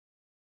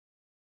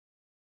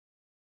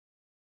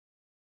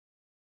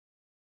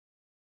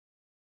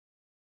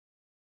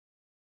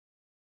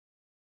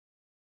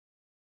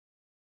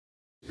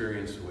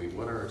Experience Week.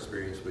 What are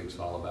Experience Weeks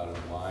all about, and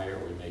why are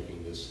we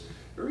making this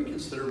very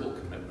considerable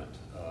commitment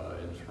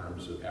in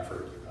terms of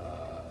effort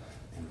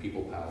and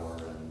people power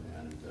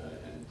and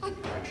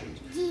directions?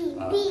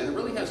 And it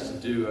really has to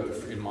do,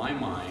 in my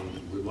mind,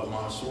 with what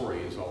Montessori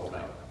is all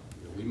about.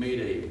 We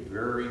made a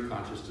very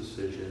conscious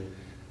decision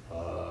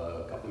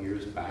a couple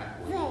years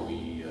back when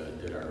we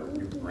did our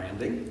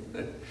rebranding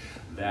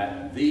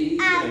that the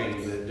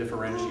thing that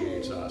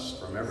differentiates us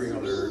from every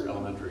other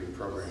elementary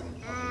program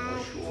on the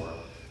North Shore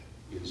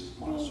is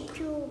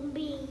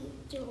Montessori.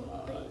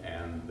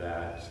 And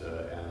that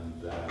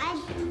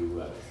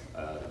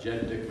Jen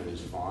Dickman is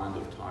fond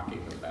of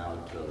talking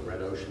about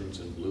red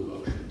oceans and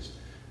blue oceans.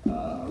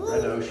 A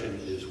red ocean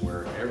is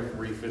where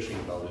every fishing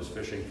boat is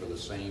fishing for the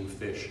same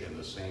fish in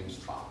the same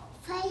spot.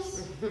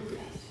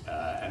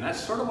 And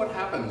that's sort of what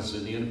happens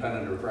in the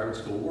independent or private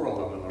school world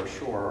on the North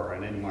Shore or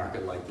in any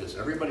market like this.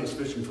 Everybody's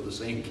fishing for the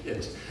same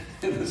kids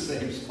in the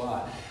same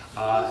spot.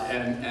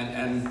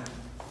 And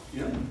you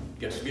know,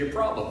 gets to be a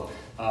problem.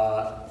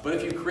 But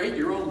if you create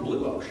your own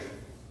blue ocean,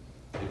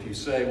 if you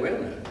say, wait a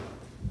minute,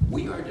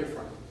 we are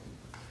different,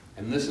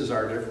 and this is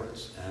our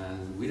difference,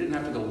 and we didn't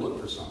have to go look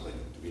for something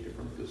to be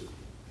different because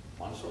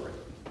Montessori,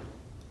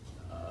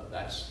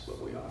 that's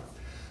what we are.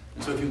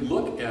 And so if you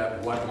look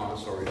at what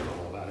Montessori is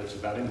all about, it's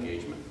about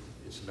engagement,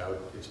 it's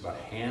about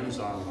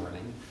hands-on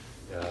learning,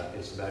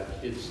 it's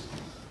about kids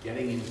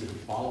getting into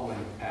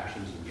following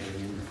passions and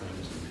getting into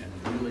things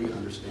and really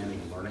understanding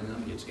and learning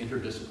them. It's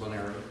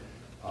interdisciplinary.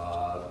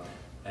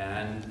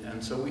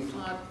 And so we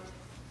thought,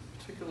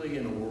 particularly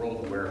in a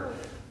world where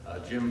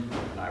Jim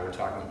and I were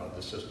talking about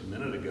this just a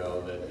minute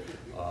ago, that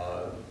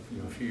you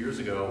know, a few years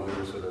ago we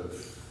were sort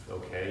of,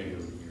 okay,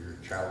 your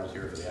child was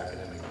here for the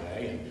academic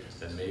day, and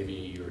then maybe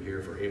you're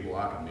here for A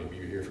block, and maybe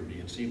you're here for B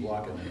and C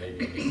block, and then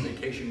maybe you need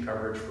vacation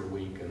coverage for a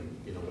week,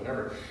 and you know,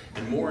 whatever.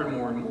 And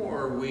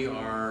more, we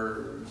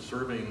are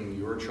serving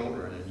your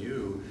children and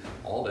you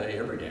all day,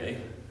 every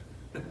day,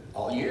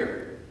 all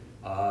year.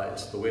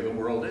 It's the way the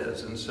world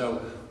is. And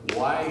so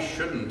why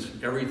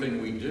shouldn't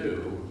everything we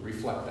do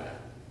reflect that?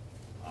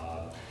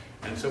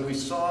 And so we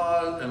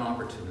saw an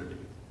opportunity.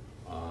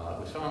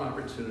 We saw an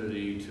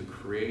opportunity to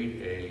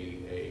create a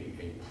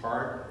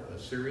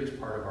serious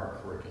part of our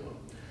curriculum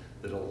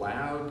that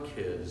allowed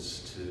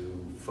kids to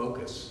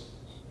focus,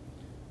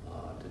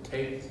 to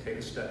take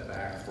a step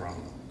back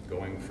from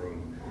going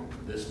from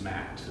this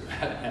mat to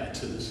that mat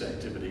to this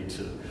activity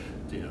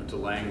to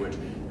language,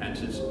 and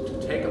to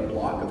take a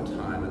block of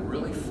time and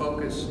really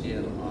focus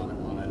in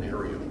on an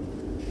area,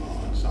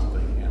 on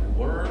something, and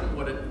learn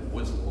what it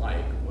was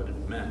like, what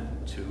it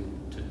meant to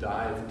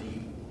dive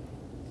deep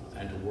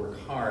and to work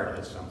hard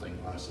at something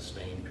on a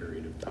sustained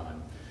period of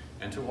time.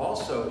 And to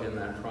also, in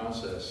that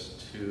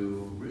process,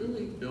 to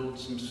really build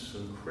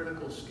some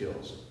critical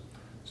skills.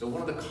 So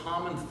one of the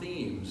common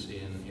themes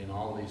in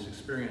all these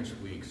experience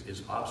weeks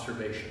is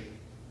observation.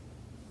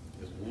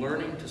 Is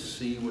learning to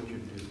see what you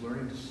do,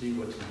 learning to see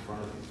what's in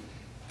front of you,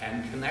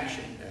 and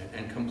connection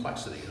and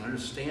complexity, and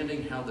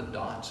understanding how the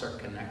dots are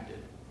connected.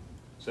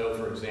 So,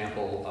 for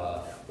example,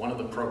 one of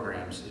the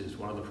programs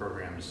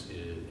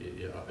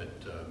up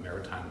at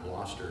Maritime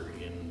Gloucester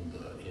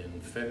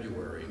in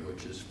February,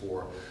 which is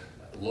for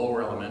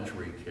lower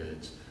elementary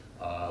kids.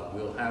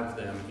 We'll have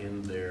them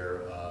in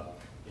their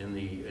in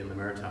the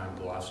Maritime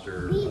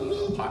Gloucester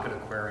Pocket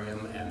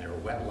Aquarium and their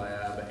wet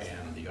lab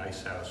and the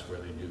ice house, where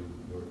they do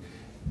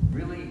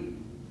really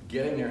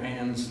getting their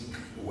hands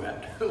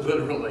wet,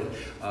 literally,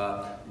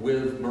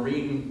 with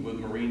marine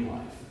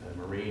life and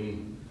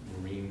marine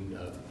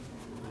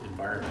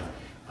environment,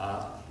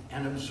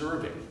 and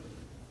observing.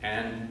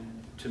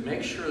 And to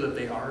make sure that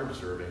they are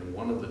observing,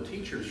 one of the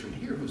teachers from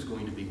here who's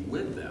going to be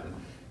with them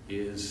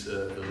is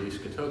Elise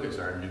Katoka, is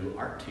our new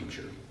art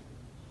teacher.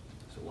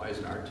 So why is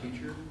an art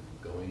teacher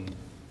going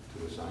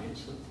to a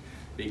science lab?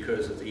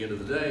 Because at the end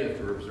of the day, if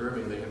they're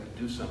observing, they have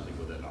to do something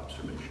with that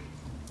observation.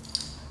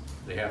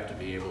 They have to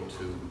be able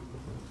to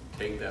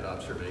take that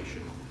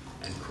observation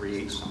and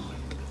create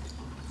something with it.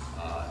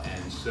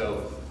 And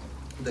so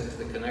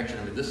the connection,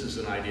 I mean, this is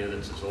an idea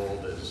that's as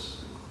old as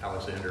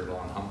Alexander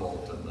von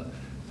Humboldt and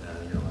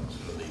you know,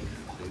 sort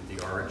of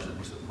the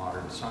origins of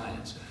modern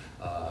science.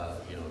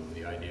 You know,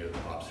 the idea of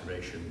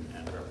observation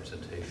and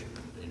representation,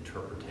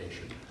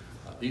 interpretation.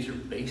 These are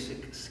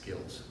basic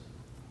skills,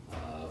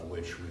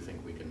 which we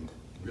think we can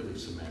really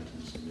cement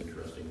in some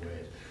interesting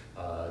ways.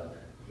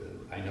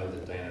 I know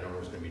that Diana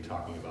Norman is going to be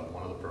talking about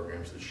one of the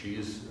programs that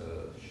she's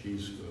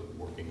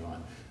working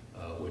on,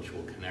 which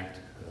will connect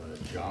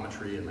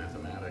geometry and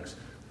mathematics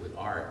with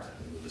art,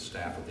 and with the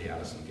staff of the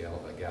Addison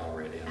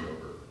Gallery at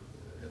Andover,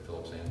 at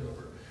Phillips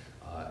Andover,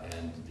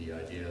 and the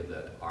idea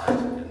that art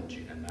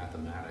and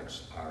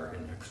mathematics are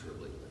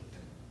inexorably linked.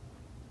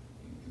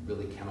 You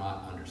really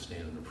cannot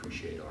understand and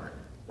appreciate art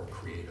or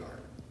create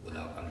art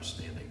without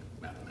understanding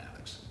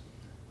mathematics.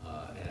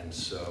 And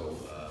so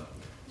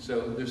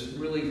there's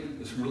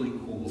really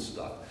cool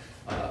stuff.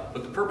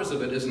 But the purpose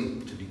of it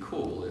isn't to be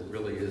cool. It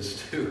really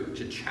is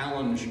to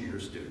challenge your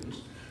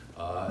students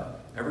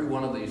Every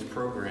one of these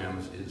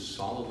programs is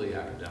solidly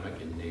academic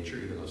in nature,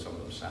 even though some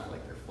of them sound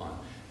like they're fun.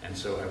 And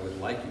so I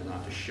would like you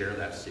not to share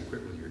that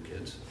secret with your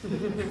kids.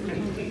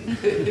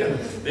 Yeah,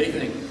 they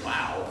think,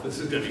 wow, this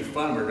is going to be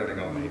fun. We're going to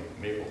go make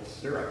maple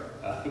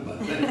syrup. But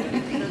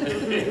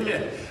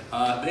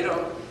they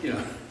don't, you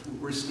know,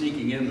 we're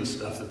sneaking in the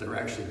stuff that they're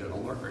actually going to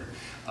learn.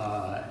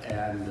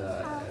 And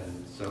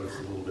so it's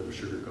a little bit of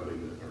sugar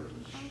coating or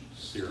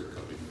syrup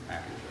coating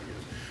package, I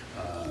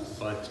guess.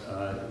 But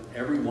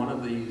every one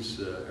of these,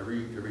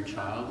 every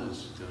child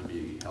is going to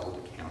be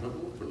held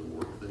accountable for the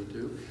work they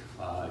do.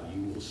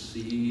 You will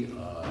see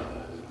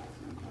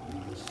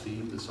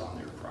this on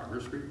their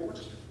progress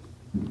reports,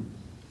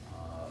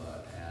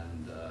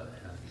 and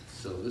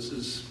so this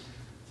is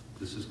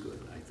good,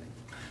 I think.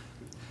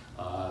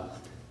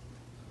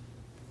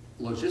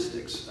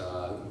 Logistics.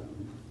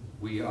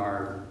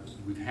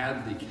 We've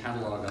had the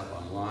catalog up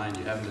online.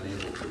 You haven't been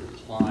able to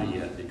apply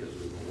yet because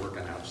we've been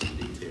working out some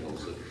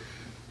details of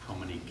how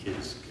many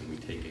kids can we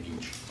take in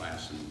each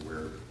class and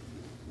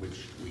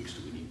which weeks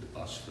do we need the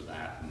bus for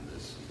that and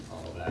this and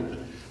all of that. But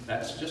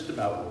that's just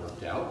about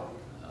worked out.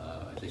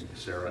 I think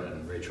Sarah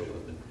and Rachel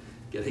have been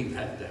getting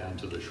that down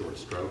to the short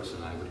strokes,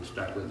 and I would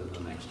expect within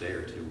the next day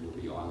or two we'll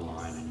be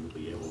online and you'll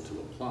be able to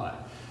apply.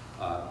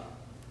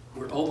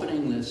 We're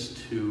opening this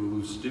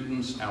to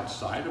students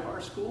outside of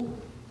our school.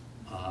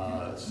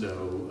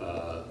 So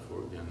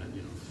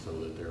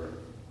that there are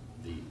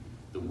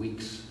the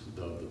weeks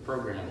of the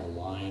program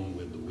align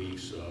with the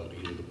weeks of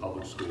either the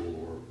public school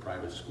or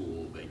private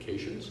school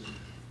vacations,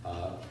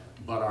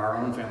 but our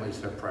own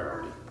families have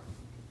priority.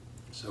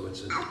 So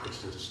it's a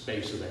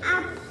space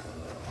available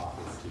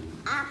offered to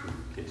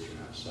kids from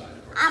outside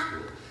of our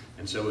school.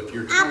 And so if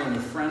you're telling a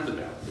friend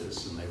about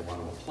this and they want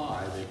to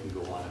apply, they can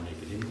go on and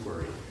make an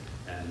inquiry,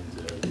 and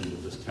we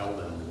will just tell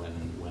them when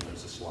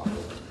there's a slot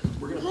open.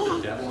 We're going to put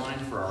a deadline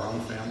for our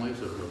own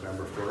families of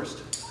November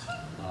 1st.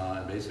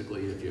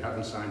 Basically, if you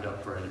haven't signed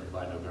up for it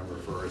by November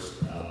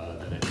 1st,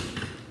 then it's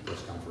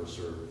first come, first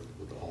serve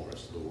with the whole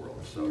rest of the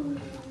world. So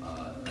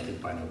I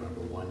think by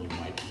November 1, you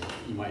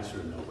might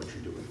sort of know what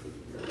you're doing for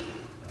the year,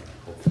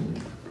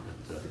 hopefully.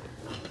 But,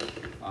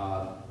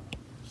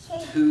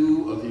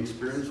 2 of the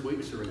experience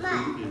weeks are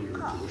included in your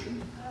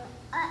tuition.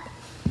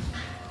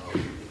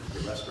 The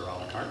rest are a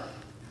la carte.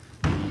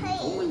 The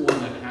only one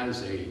that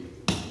has any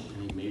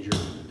major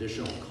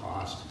additional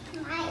cost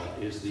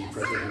is the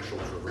presidential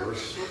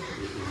traverse in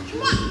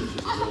June, which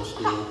is a middle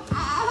school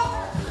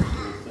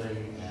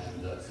thing,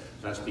 and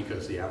that's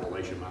because the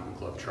Appalachian Mountain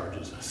Club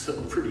charges us a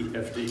pretty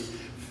hefty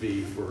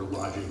fee for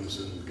lodgings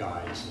and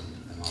guides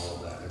and all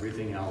of that.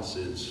 Everything else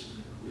is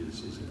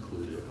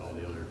included. All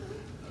the other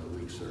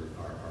weeks are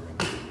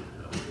included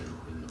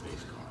in the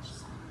base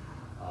cost.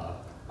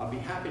 I'll be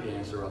happy to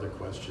answer other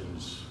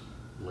questions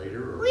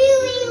later, or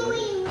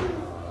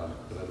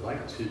but I'd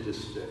like to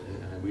just,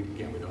 and we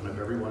don't have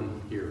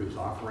everyone here who's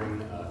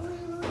offering,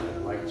 but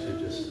I'd like to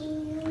just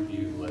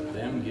let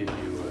them give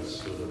you a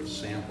sort of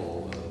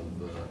sample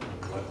of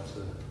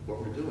what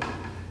we're doing.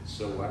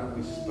 So why don't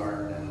we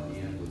start down at the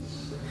end with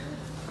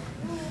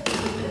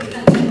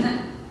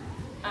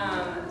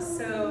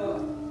So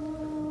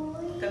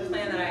the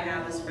plan that I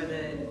have is for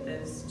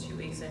those 2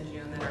 weeks in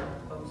June that are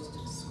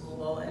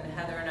post-school, and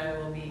Heather and I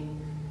will be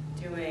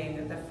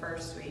doing the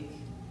first week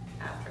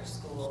after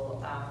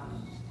school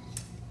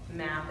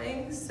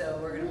mapping. So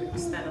we're going to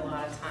spend a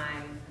lot of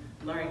time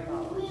learning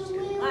about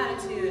longitude and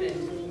latitude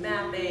and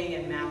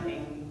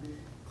mapping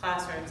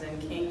classrooms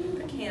and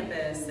the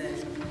campus,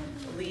 and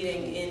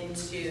leading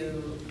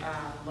into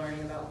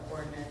learning about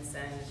coordinates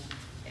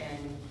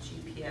and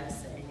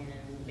GPSing,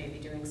 and maybe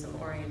doing some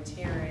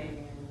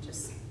orienteering, and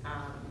just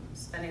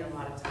spending a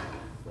lot of time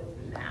with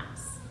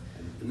maps.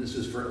 And this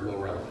is for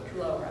lower elementary?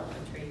 Lower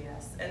elementary,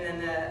 yes. And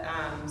then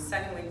the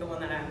second week, the one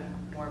that I'm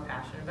more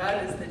passionate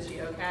about, is the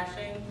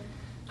geocaching.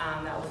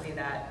 That will be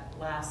that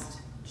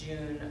last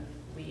June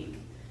week.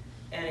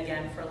 And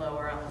again, for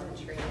lower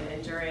elementary.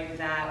 And during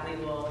that, we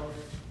will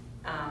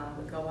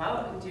go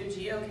out and do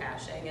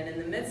geocaching. And in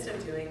the midst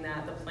of doing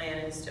that, the plan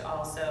is to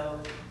also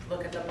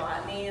look at the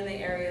botany in the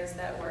areas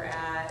that we're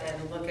at,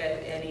 and look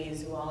at any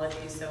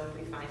zoology. So if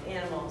we find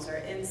animals or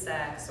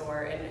insects,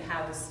 and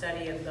have a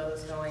study of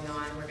those going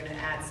on, we're going to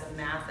add some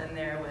math in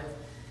there with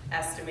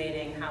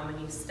estimating how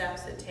many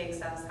steps it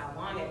takes us, how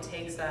long it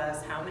takes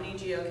us, how many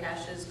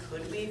geocaches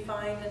could we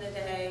find in a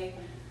day,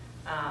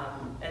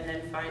 and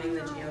then finding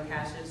the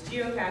geocaches.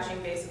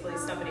 Geocaching, basically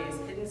somebody has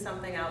hidden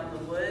something out in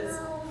the woods,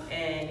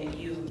 and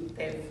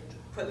they've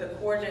put the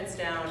coordinates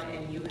down,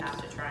 and you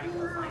have to try and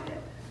go find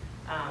it.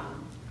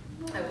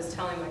 I was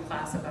telling my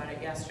class about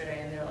it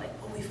yesterday, and they're like,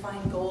 "Will we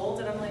find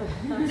gold?" And I'm like,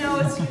 "No,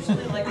 it's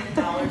usually like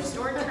dollar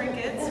store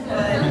trinkets,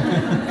 but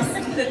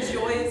the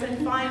joy is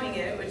in finding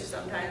it," which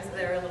sometimes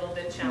they're a little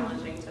bit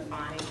challenging to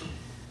find.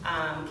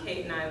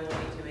 Kate and I will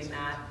be doing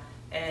that,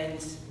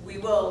 and we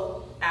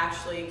will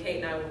actually,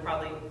 Kate and I will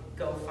probably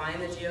go find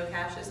the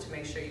geocaches to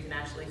make sure you can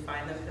actually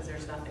find them, because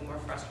there's nothing more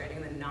frustrating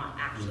than not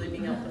actually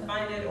being able to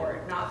find it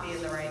or not be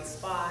in the right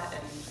spot.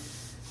 And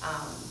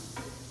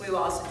We will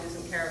also do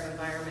some care of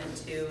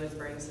environment too, and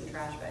bring some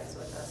trash bags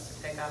with us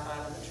to pick up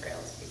out on the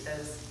trails,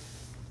 because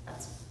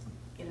that's,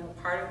 you know,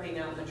 part of being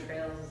out on the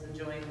trails is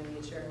enjoying the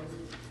nature,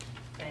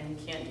 and you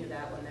can't do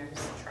that when there's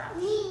trash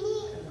in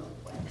the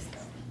way.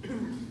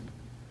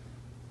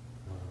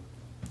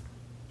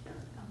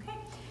 Okay,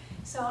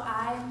 so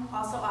I'm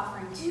also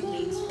offering 2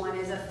 weeks. One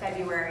is a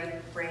February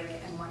break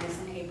and one is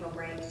an April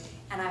break,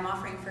 and I'm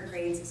offering for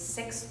grades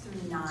 6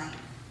 through 9.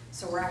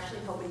 So we're actually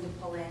hoping to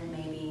pull in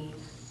maybe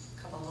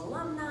a couple of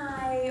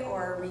alumni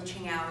or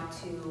reaching out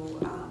to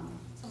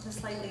some of the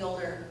slightly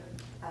older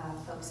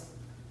folks,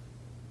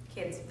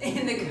 kids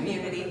in the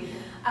community.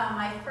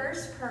 My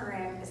first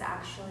program is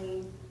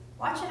actually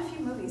watching a few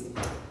movies.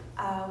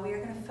 We are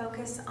going to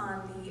focus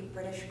on the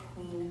British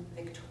Queen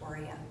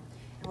Victoria,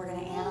 and we're going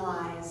to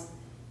analyze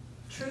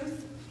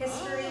truth,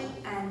 history,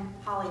 and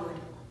Hollywood.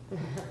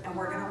 And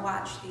we're going to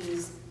watch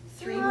these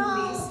 3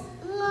 movies: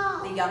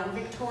 The Young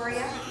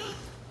Victoria,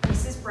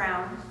 Mrs.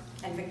 Brown,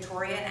 and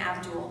Victoria and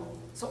Abdul.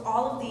 So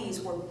all of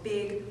these were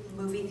big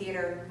movie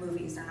theater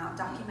movies. They're not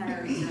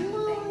documentaries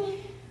or anything.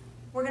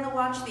 We're going to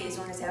watch these.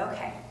 We're going to say,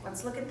 okay,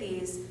 let's look at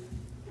these.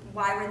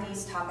 Why were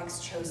these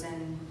topics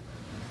chosen?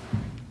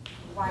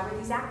 Why were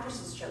these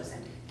actresses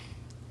chosen?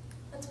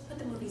 Let's put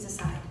the movies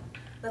aside.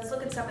 Let's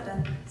look at some of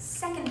the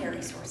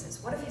secondary sources.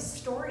 What have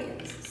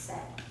historians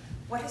said?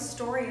 What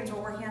historians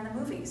were working on the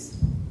movies?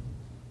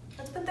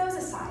 Let's put those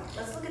aside.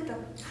 Let's look at the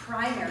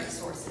primary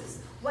sources.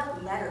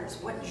 What letters,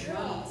 what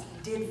journals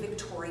did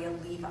Victoria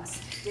leave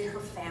us? Did her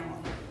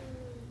family?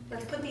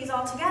 Let's put these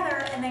all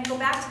together and then go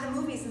back to the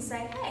movies and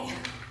say, hey,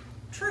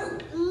 true,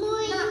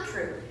 not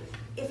true.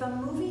 If a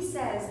movie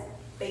says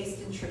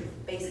based in truth,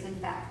 based in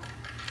fact,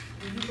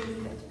 do you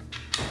believe it?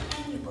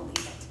 Can you believe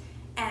it?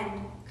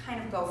 And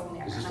kind of go from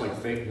there. Is this like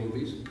fake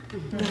movies?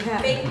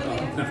 Fake movies.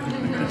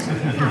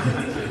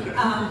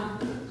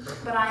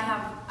 But I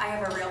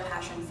have a real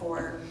passion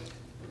for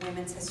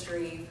women's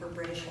history, for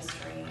British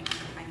history, and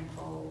trying to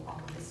pull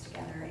all of this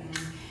together. And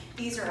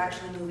these are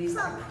actually movies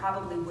that I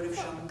probably would have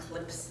shown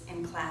clips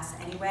in class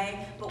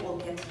anyway, but we'll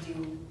get to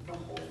do the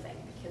whole thing.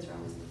 The kids are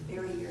always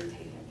very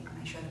irritated at me when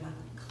I show them a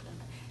clip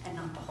and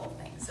not the whole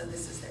thing, so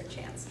this is their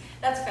chance.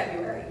 That's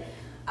February.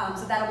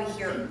 So that'll be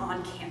here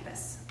on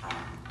campus. I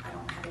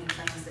don't have any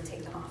plans to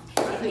take them off.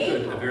 I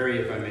think a very,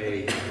 if I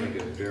may, I think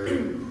a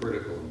very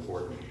critical,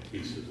 important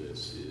piece of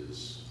this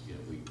is, you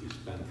know, we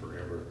spend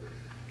forever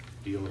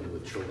dealing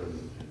with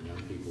children and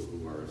young people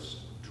who are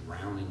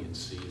drowning in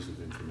seas of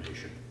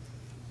information.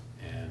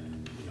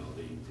 And, you know,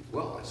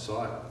 well, I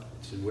saw it,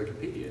 it's in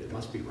Wikipedia, it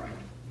must be right.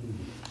 And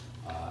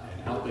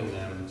helping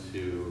them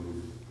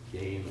to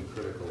gain the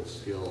critical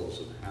skills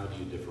of how do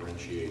you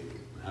differentiate,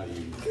 how do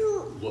you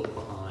look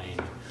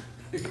behind,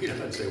 you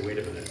know, and say, wait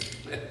a minute,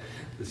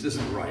 this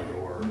isn't right,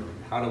 or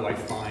how do I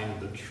find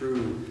the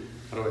truth,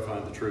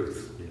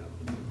 you know?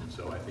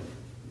 So I think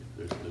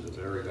there's a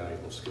very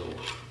valuable skill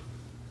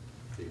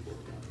being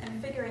worked on. And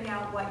figuring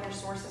out what your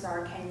sources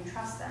are, can you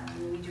trust them?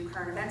 When we do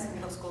current events in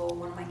middle school,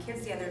 one of my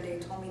kids the other day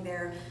told me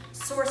their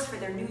source for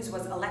their news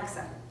was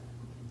Alexa.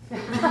 I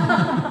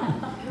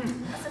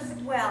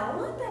said,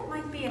 well, that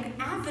might be an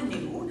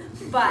avenue,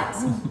 but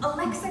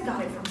Alexa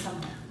got it from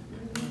somewhere.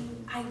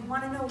 I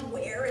want to know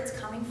where it's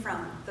coming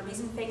from. The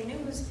reason fake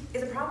news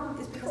is a problem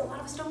is because a lot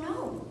of us don't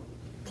know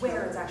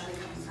where it's actually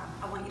coming from.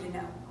 I want you to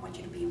know. I want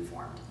you to be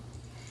informed.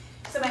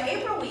 So my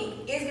April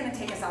week is going to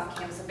take us off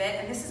campus a bit,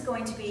 and this is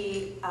going to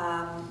be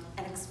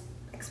an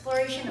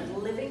exploration of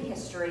living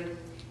history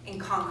in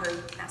Concord,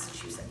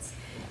 Massachusetts,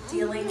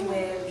 dealing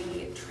with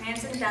the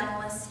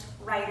transcendentalist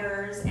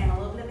writers and a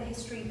little bit of the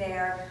history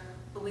there.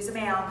 Louisa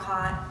May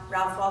Alcott,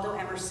 Ralph Waldo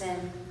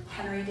Emerson,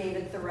 Henry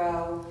David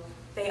Thoreau.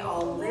 They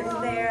all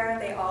lived there,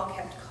 they all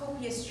kept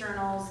copious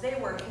journals, they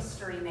were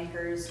history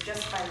makers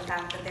just by the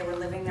fact that they were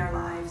living their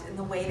lives in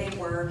the way they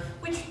were,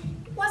 which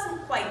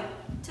wasn't quite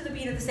to the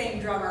beat of the same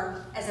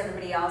drummer as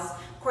everybody else.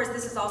 Of course,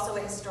 this is also a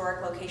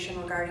historic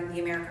location regarding the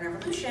American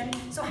Revolution,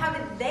 so how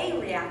did they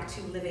react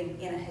to living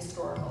in a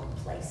historical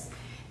place?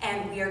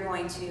 And we are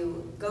going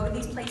to go to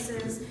these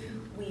places.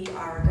 We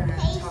are going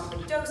to talk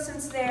with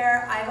docents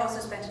there. I've also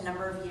spent a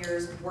number of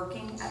years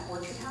working at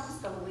Orchard House,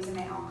 the Louisa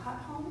May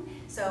Alcott home.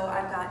 So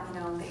I've got, you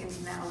know, the ins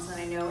and outs, and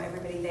I know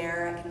everybody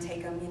there. I can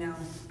take them, you know,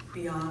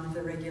 beyond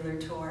the regular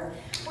tour.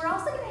 We're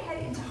also going to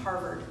head into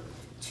Harvard,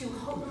 to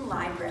Houghton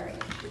Library,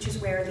 which is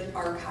where the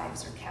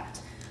archives are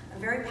kept.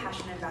 I'm very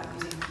passionate about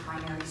using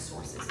primary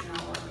sources in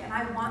our work, and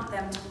I want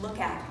them to look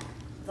at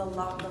the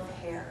lock of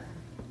hair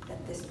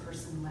that this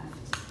person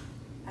left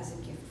as a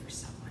gift for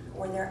someone,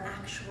 or their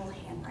actual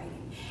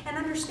handwriting. And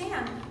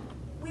understand,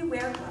 we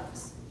wear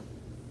gloves.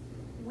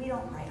 We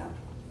don't write up.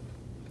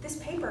 This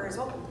paper is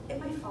old. It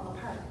might fall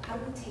apart. How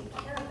do we take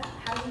care of that?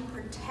 How do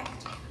we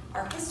protect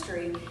our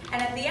history?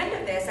 And at the end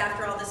of this,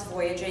 after all this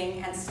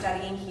voyaging and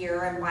studying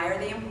here and why are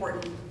they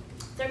important,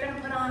 they're going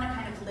to put on a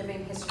kind of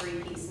living history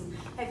piece. And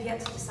I've yet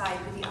to decide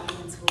who the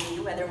audience will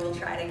be, whether we'll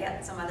try to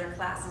get some other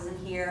classes in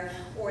here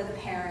or the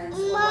parents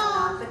or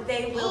whatnot, but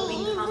they will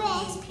become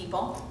these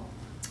people.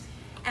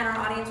 And our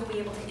audience will be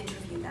able to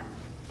interview them.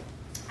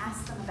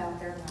 ask them about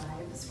their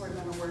lives. We're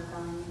going to work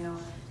on, you know,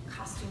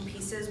 costume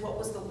pieces. What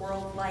was the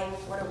world like?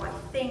 What do I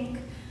think?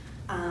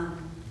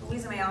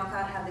 Louisa and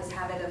Mayalka have this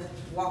habit of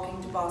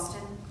walking to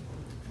Boston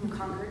from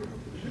Concord,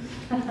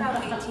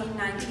 about 18,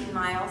 19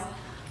 miles.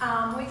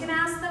 We can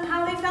ask them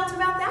how they felt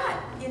about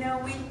that. You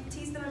know, we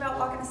teased them about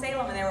walking to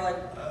Salem, and they were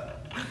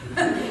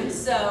like,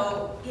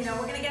 So, you know,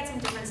 we're going to get some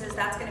differences.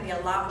 That's going to be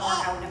a lot more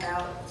out and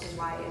about, which is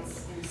why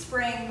it's in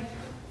spring.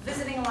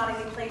 Visiting a lot of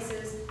new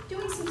places,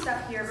 doing some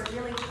stuff here, but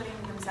really putting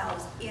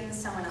themselves in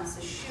someone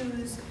else's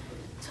shoes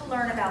to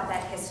learn about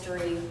that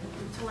history,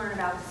 to learn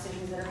about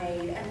decisions that are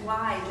made, and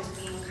why just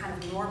being kind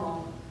of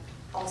normal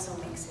also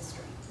makes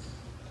history.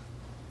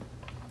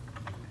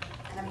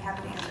 And I'd be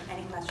happy to answer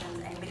any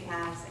questions anybody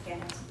has.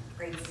 Again, it's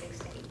grades 6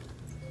 to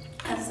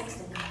 8. 6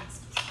 to 9.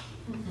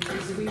 Can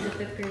you squeeze a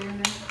 5th grader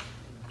in there?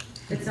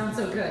 It sounds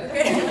so good. I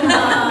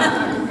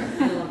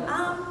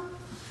love it.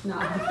 No.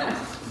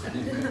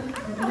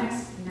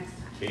 next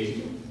time.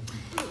 Katie?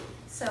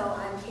 So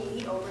I'm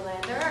Katie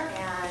Oberlander,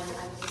 and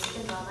I'm a music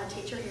and drama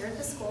teacher here at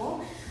the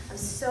school. I'm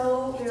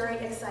so very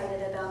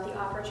excited about the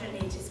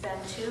opportunity to spend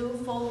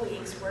 2 full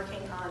weeks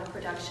working on a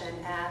production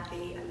at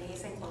the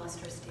amazing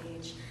Gloucester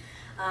stage.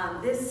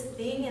 This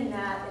being in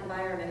that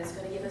environment is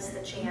going to give us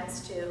the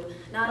chance to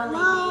not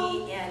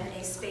only be in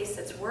a space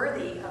that's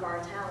worthy of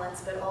our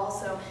talents, but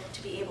also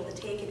to be able to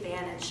take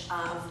advantage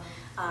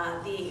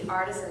of the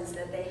artisans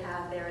that they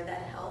have there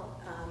that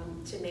help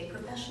to make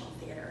professional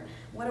theater.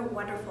 What a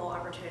wonderful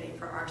opportunity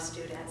for our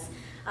students.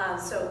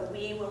 So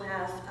we will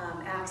have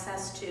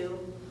access to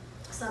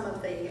some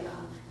of the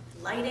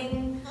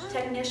lighting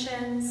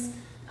technicians,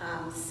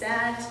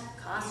 set,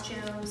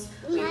 costumes.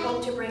 We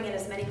hope to bring in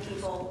as many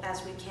people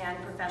as we can,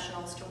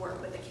 professionals, to work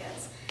with the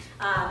kids.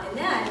 And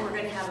then we're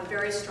going to have a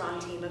very strong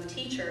team of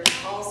teachers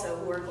also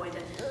who are going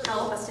to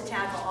help us to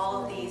tackle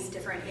all of these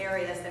different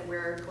areas that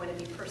we're going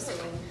to be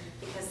pursuing,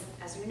 because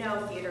as you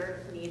know,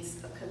 theater needs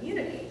a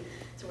community.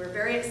 So we're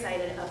very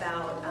excited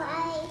about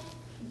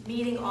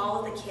meeting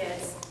all of the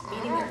kids,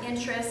 meeting their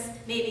interests,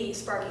 maybe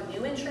sparking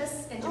new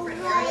interests in different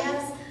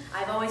areas.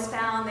 I've always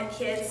found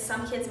that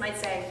some kids might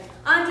say,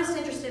 I'm just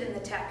interested in the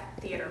tech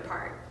theater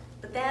part.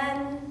 But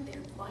then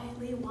they're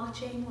quietly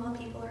watching while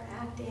people are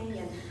acting,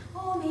 and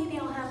oh, maybe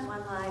I'll have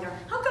one line, or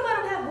how come I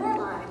don't have more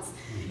lines?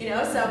 You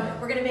know, so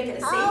we're going to make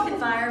it a safe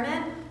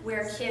environment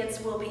where kids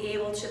will be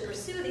able to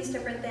pursue these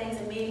different things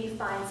and maybe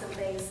find some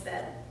things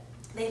that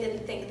they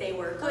didn't think they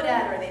were good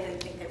at, or they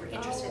didn't think they were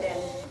interested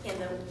in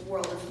the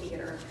world of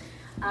theater.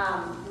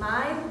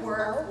 My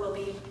work will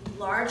be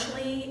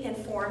largely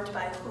informed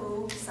by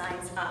who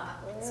signs up.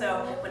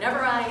 So whenever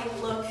I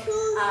look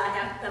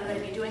I'm going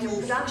to be doing a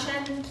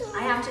production,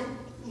 I have to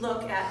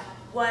look at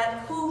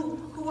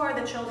who are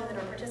the children that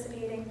are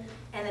participating,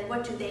 and then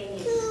what do they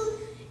need.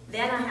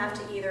 Then I have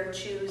to either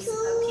choose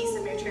a piece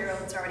of material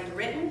that's already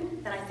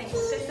written that I think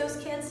will fit those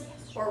kids,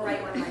 or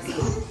write one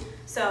myself.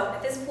 So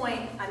at this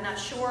point, I'm not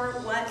sure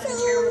what the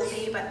material will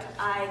be, but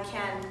I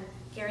can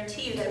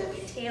guarantee you that it will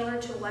be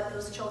tailored to what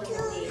those children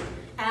will need,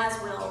 as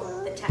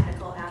will the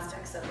technical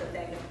aspects of the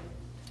thing.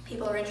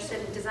 People are interested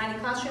in designing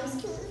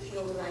costumes,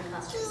 we'll design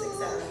costumes,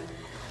 etc.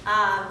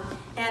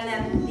 And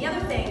then the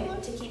other thing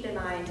to keep in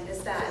mind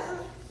is that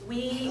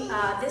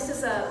this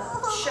is a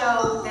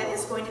show that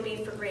is going to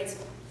be for grades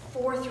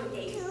 4 through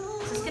 8.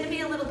 So it's going to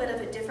be a little bit of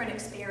a different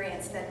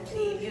experience than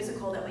the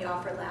musical that we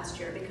offered last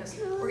year, because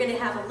we're going to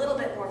have a little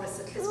bit more of a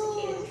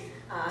sophisticated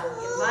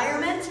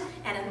environment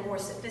and a more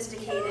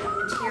sophisticated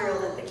material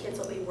that the kids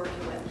will be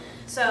working with.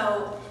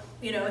 So,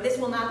 you know, this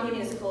will not be a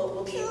musical, it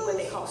will be what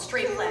they call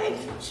straight play,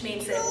 which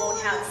means that it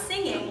won't have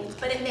singing,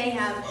 but it may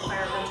have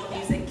environmental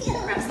music,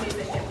 perhaps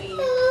music that we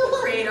will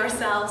create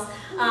ourselves.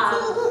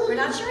 We're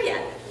not sure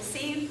yet. We'll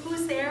see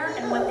who's there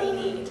and what they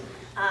need.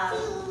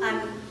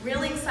 I'm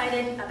really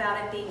excited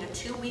about it being a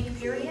 2-week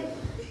period,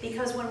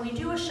 because when we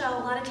do a show, a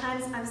lot of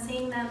times I'm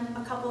seeing them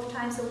a couple of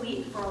times a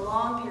week for a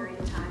long period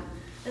of time.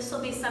 This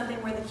will be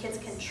something where the kids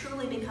can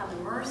truly become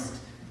immersed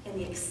in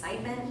the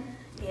excitement,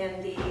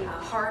 in the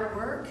hard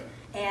work,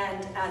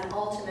 and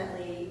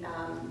ultimately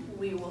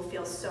we will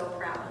feel so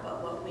proud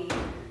about what we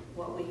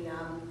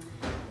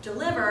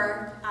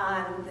deliver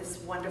on this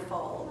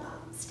wonderful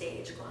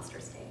stage,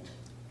 Gloucester stage.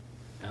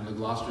 And the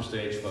Gloucester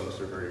stage folks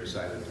are very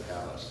excited to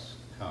have us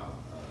come.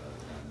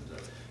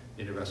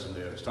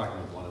 Interestingly, I was talking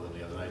with one of them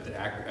the other night. The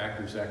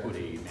Actors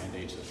Equity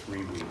mandates a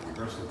 3-week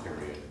rehearsal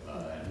period,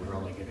 and we're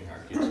only giving our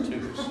kids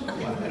 2.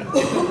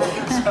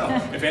 So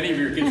if any of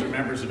your kids are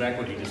members of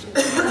Equity, just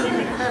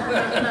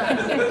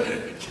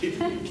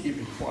keep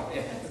it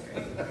quiet.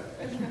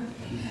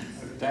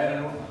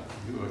 Diana,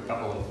 do a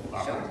couple of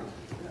options.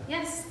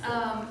 Yes,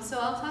 so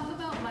I'll talk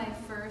about my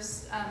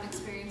first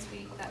experience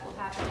week that will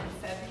happen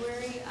in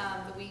February,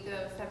 the week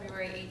of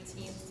February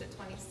 18th to the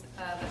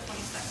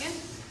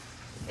 22nd.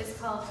 It's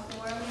called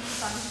Forms,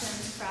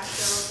 Functions,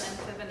 Fractals, and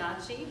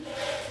Fibonacci,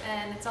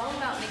 and it's all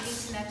about making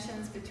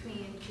connections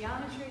between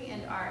geometry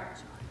and art.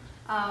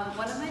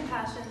 One of my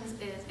passions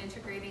is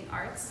integrating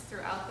arts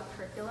throughout the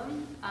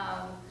curriculum.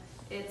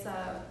 It's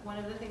one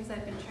of the things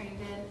I've been trained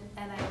in,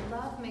 and I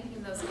love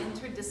making those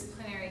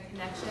interdisciplinary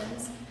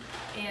connections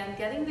and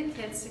getting the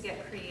kids to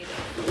get creative.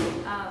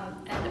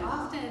 And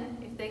often,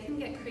 if they can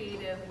get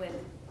creative with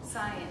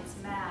science,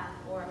 math,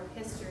 or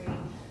history,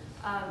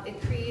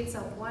 it creates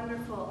a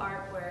wonderful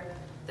art where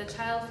the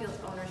child feels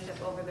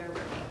ownership over their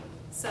learning.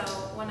 So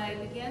when I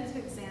began to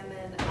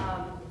examine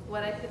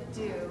what I could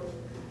do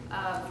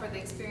for the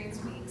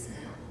experience weeks,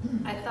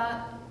 I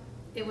thought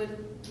it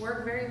would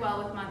work very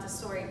well with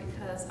Montessori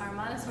because our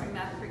Montessori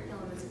math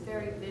curriculum is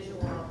very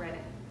visual already.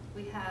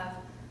 We have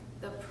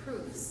the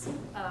proofs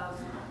of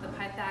the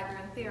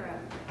Pythagorean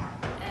theorem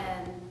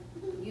and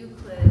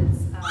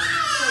Euclid's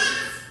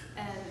plates,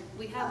 and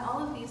we have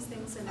all of these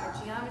things in our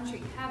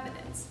geometry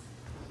cabinets,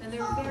 and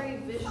they're very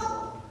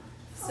visual.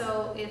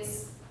 So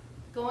it's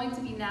going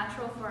to be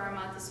natural for our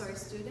Montessori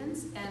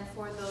students and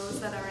for those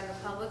that are in the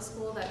public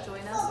school that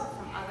join us or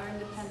from other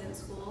independent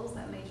schools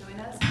that may join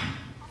us.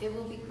 It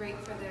will be great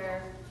for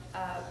their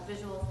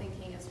visual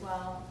thinking as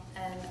well,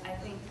 and I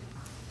think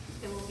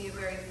it will be a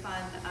very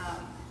fun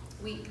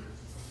week.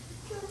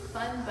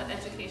 Fun but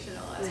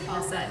educational, as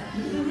Paul said.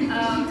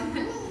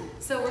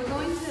 So we're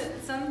going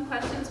to, some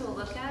questions we'll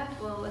look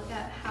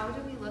at how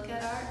do we look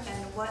at art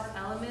and what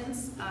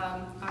elements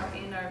are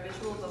in our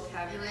visual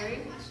vocabulary.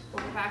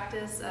 We'll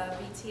practice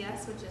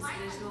VTS, which is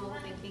Visual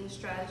Thinking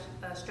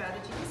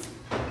Strategies.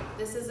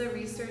 This is a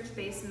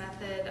research-based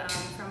method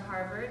from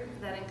Harvard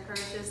that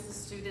encourages the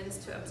students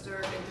to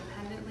observe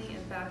independently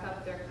and back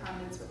up their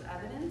comments with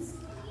evidence.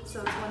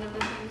 So it's one of the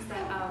things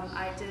that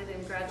I did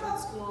in graduate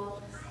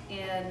school,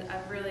 and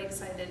I'm really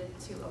excited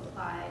to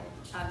apply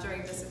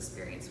during this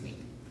experience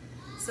week.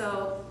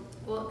 So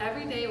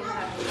every day we'll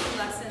have key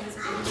lessons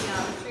in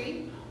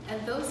geometry,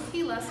 and those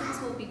key lessons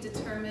will be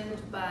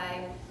determined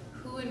by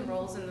who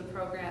enrolls in the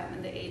program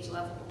and the age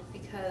level,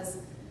 because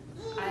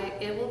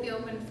it will be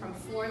open from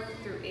 4th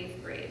through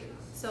 8th grade.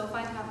 So if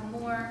I have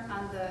more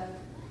on the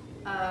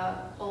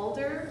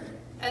older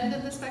end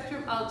of the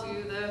spectrum, I'll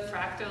do the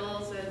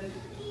fractals and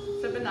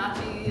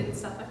Fibonacci and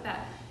stuff like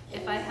that.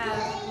 If I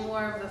have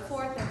more of the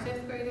 4th and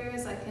 5th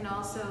graders, I can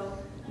also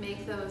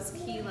make those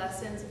key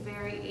lessons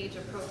very age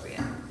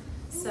appropriate.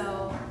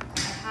 So I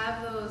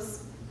have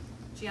those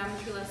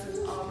geometry lessons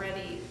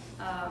already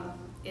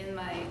in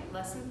my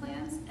lesson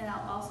plans, and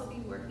I'll also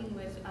be working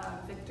with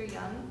Victor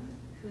Young,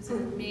 who's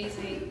an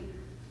amazing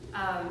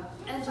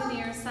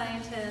engineer,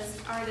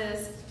 scientist,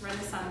 artist,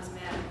 Renaissance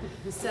man.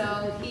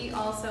 So he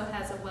also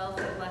has a wealth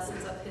of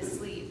lessons up his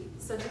sleeve.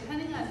 So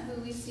depending on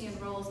who we see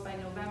enrolls by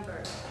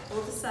November,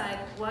 we'll decide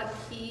what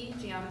key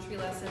geometry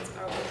lessons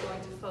are we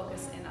going to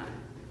focus in on.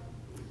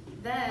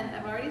 Then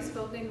I've already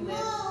spoken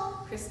with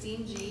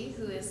Christine G.,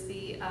 who is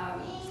the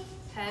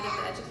head of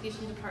the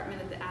education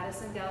department at the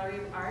Addison Gallery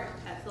of Art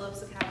at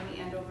Phillips Academy,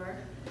 Andover.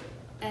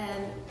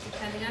 And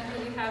depending on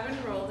who we have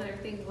enrolled and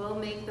everything, we'll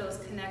make those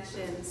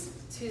connections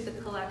to the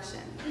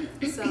collection.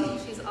 So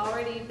she's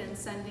already been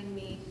sending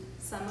me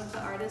some of the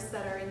artists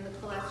that are in the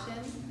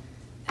collection,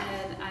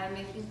 and I'm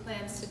making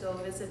plans to go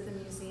visit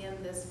the museum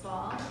this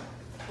fall.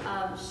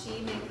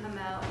 She may come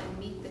out and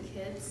meet the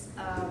kids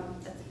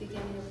at the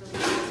beginning of the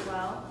week as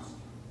well.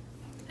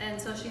 And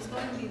so she's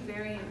going to be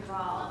very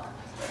involved.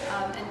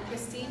 And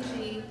Christine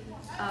G.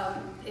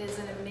 Is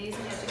an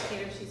amazing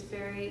educator. She's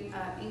very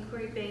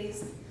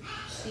inquiry-based.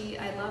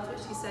 I loved what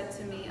she said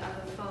to me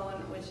on the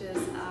phone, which is,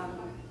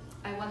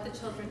 I want the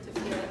children to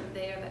feel that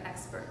they are the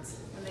experts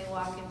when they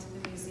walk into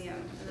the museum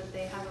and that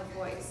they have a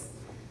voice.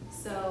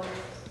 So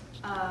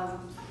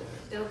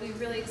it'll be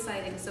really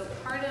exciting. So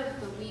part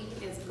of the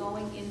week is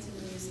going into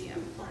the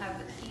museum. We'll have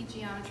the key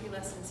geometry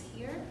lessons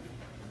here,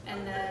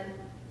 and then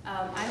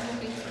I'm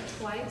hoping for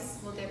twice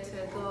we'll get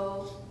to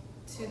go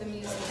to the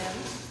museum.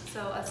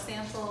 So a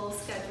sample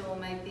schedule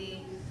might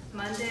be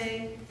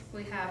Monday,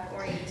 we have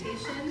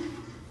orientation,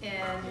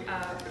 and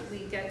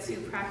we get to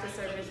practice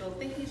our visual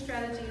thinking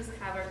strategies,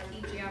 have our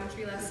key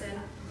geometry lesson,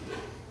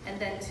 and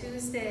then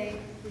Tuesday,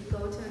 we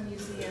go to the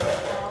museum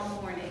all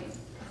morning.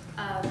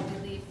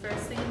 We leave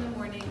first thing in the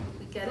morning,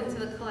 we get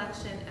into the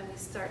collection, and we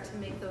start to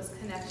make those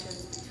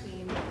connections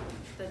between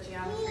the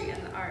geometry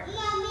and the art.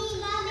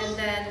 And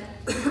then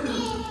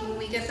when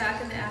we get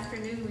back in the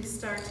afternoon, we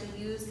start to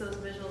use those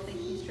visual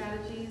thinking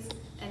strategies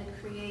and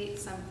create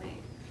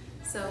something.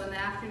 So in the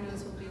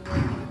afternoons, we'll be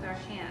working with our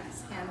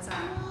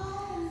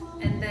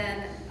hands-on. And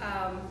then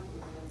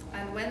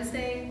on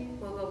Wednesday,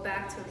 we'll go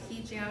back to a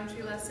key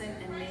geometry lesson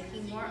and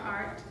making more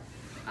art.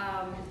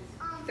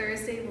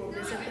 Thursday, we'll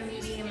visit the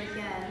museum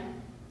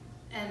again.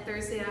 And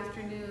Thursday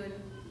afternoon,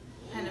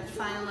 kind of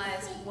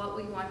finalize what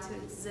we want to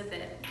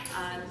exhibit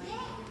on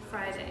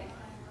Friday.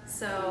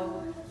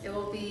 So it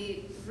will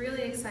be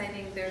really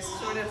exciting. There's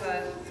sort of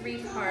a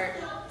three-part,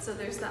 so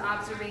there's the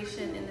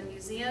observation in the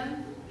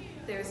museum,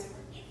 there's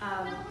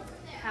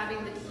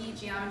having the key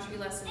geometry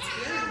lessons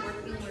here and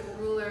working with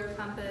ruler,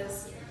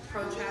 compass,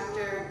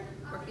 protractor,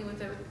 working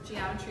with a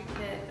geometry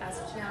kit as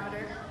a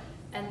geometer,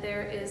 and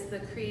there is the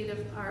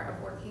creative part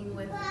of working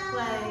with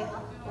clay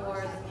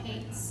or the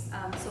paints.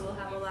 So we'll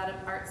have a lot of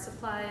art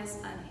supplies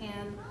on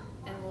hand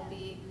and we'll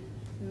be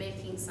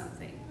making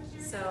something.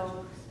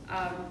 So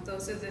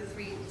Those are the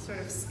 3 sort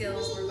of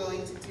skills we're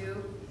going to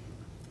do.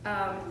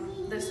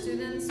 The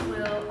students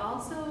will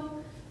also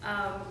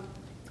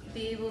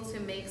be able to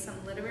make some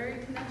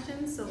literary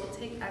connections. So we'll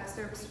take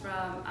excerpts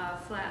from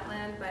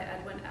Flatland by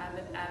Edwin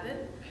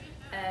Abbott.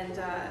 And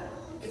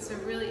it's a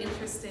really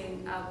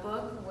interesting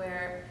book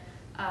where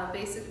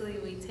basically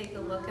we take a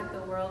look at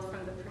the world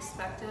from the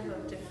perspective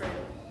of different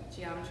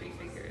geometry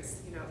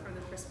figures, you know, from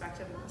the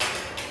perspective of the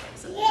social org.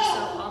 So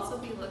we'll also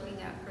be looking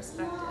at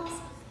perspectives.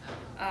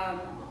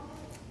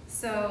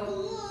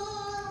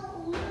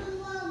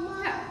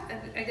 Yeah,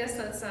 I guess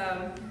that's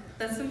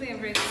something I'm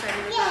very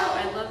excited about.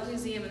 I love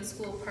museum and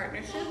school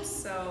partnerships,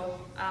 so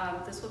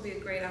this will be a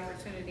great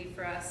opportunity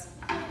for us.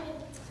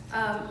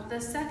 The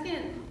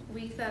second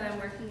week that I'm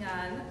working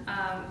on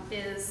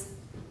is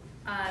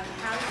on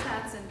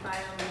habitats and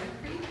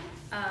biomimicry,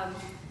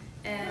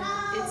 and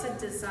it's a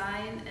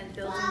design and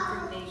building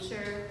through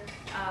nature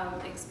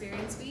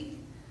experience week.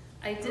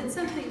 I did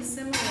something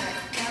similar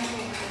at camp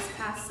over this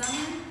past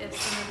summer. If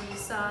some of you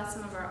saw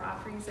some of our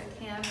offerings at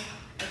camp,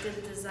 I did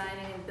a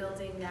designing and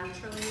building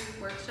naturally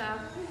workshop,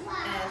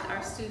 and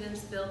our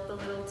students built the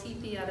little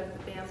teepee out of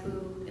the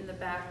bamboo in the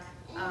back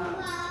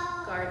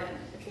garden.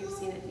 If you've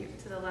seen it here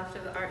to the left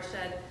of the art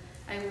shed,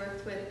 I had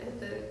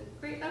the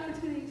great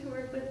opportunity to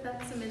work with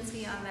Beth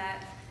Szyminski on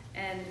that,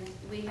 and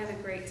we had a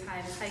great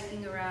time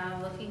hiking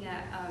around, looking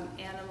at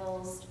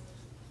animals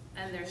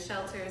and their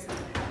shelters and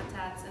their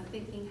habitats, and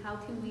thinking, how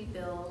can we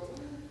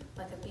build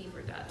like a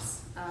beaver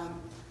does?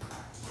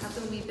 How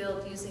can we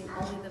build using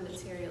only the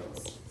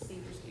materials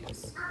beavers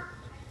use?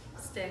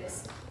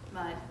 Sticks,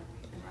 mud,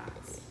 and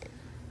rocks.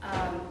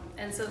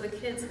 And so the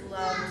kids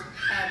loved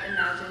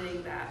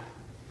imagining that.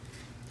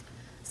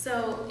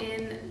 So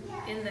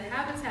in the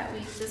Habitat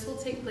Week, this will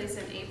take place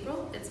in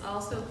April. It's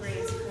also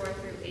grades 4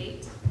 through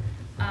 8.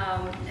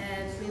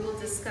 And we will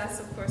discuss,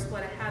 of course,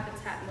 what a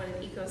habitat and what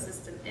an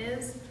ecosystem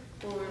is.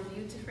 We'll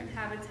review different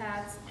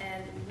habitats,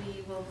 and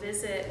we will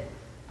visit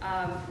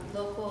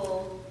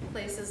local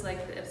places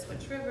like the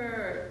Ipswich River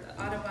or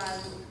the Audubon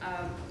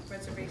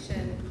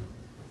Reservation.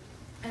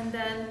 And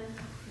then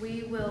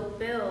we will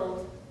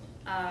build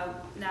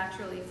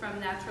naturally from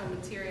natural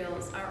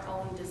materials our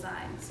own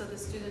design. So the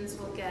students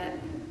will get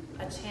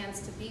a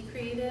chance to be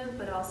creative,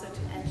 but also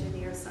to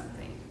engineer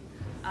something.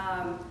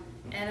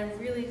 And I'm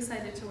really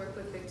excited to work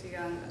with Victor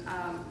Young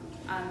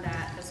on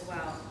that as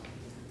well.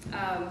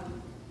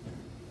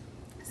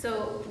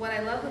 So what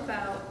I love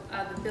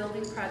about the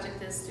building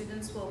project is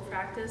students will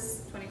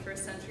practice 21st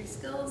century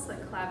skills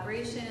like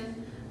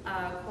collaboration,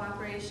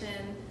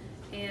 cooperation,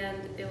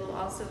 and it will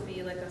also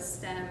be like a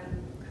STEM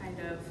kind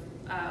of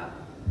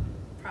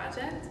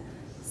project.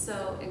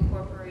 So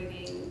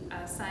incorporating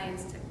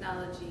science,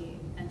 technology,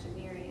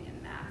 engineering,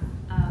 and math.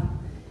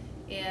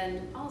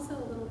 And also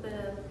a little bit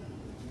of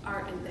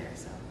art in there,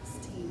 so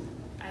STEAM.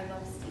 I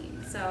love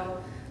STEAM.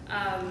 So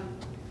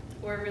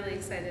we're really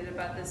excited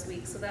about this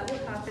week. So that will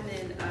happen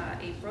in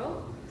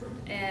April,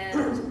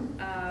 and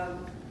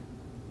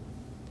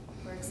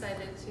we're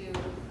excited to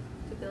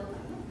build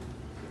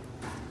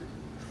it.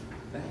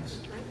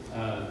 Thanks.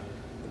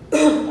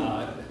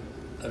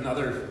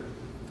 Another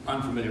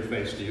unfamiliar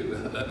face to you,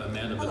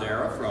 Amanda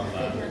Madera from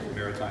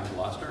Maritime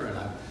Gloucester, and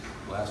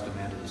I'll ask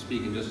Amanda to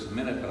speak in just a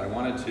minute, but I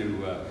wanted to,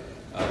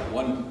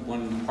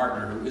 one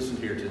partner who isn't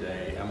here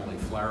today, Emily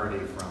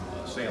Flaherty from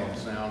Salem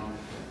Sound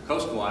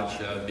Coast Watch,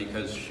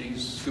 because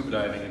she's scuba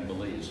diving in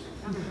Belize.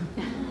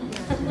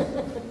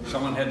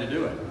 Someone had to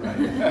do it,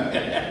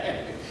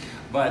 right?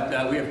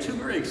 But we have two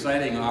very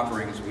exciting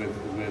offerings with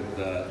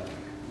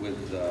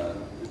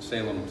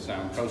Salem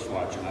Sound Coast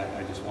Watch, and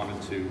I just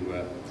wanted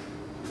to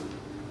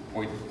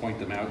point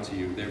them out to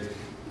you. They're,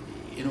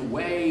 in a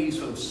way,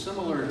 sort of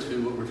similar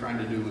to what we're trying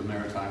to do with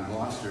Maritime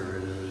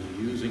Gloucester,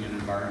 using an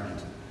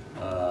environment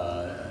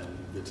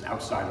that's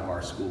outside of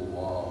our school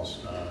walls,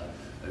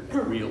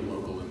 a real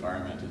local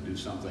environment, and do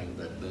something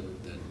that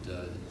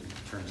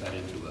turns that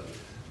into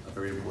a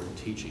very important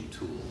teaching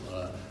tool.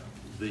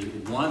 The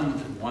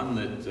one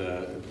that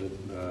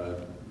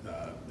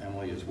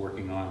Emily is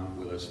working on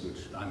with us,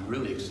 which I'm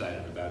really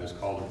excited about, is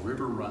called A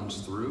River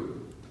Runs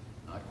Through.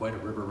 Not quite a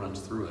river runs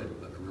through it,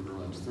 but a river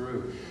runs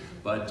through.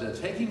 But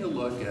taking a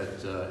look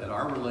at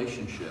our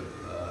relationship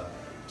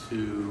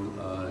to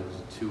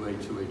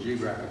a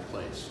geographic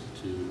place.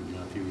 To, you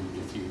know,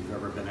 if you've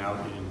ever been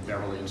out in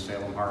Beverly and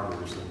Salem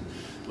harbors and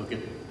look at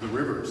the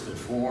rivers that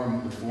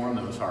form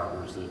those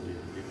harbors, and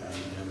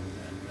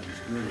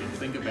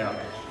think about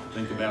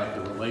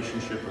the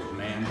relationship of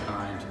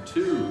mankind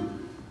to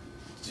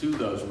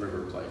those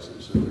river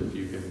places. So if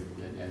you can,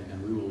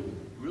 and we will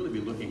really be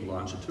looking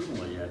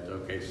longitudinally at,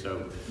 okay,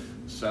 so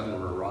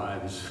settler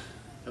arrives,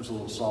 has a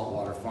little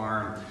saltwater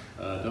farm,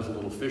 does a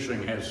little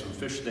fishing, has some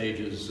fish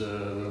stages,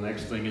 the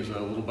next thing is a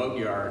little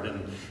boatyard,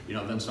 and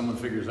then someone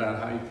figures out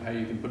how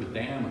you can put a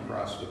dam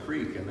across the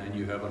creek, and then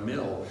you have a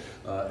mill,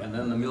 and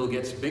then the mill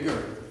gets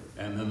bigger,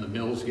 and then the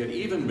mills get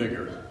even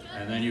bigger,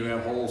 and then you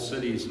have whole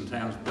cities and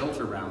towns built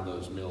around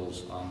those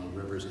mills on the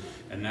rivers,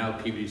 and now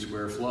Peabody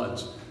Square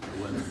floods.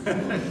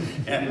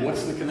 And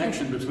what's the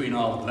connection between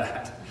all of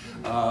that?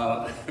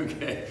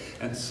 Okay,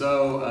 and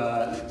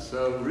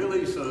so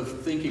really sort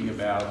of thinking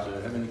about,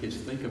 having the kids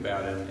think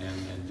about it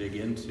and dig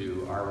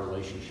into our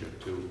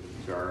relationship to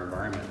our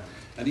environment.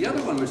 And the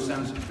other one, which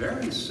sounds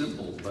very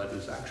simple, but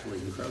is actually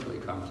incredibly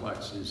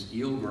complex, is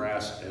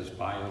eelgrass as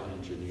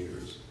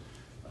bioengineers.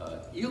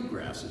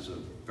 Eelgrass is a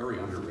very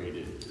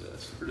underrated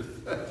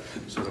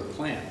sort of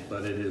plant,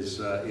 but it is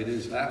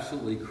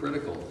absolutely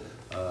critical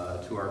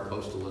to our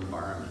coastal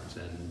environment,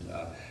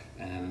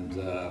 and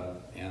the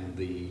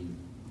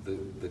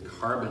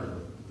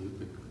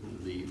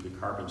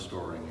carbon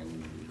storing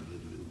and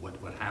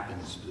what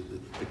happens,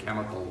 the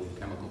chemical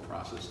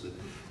process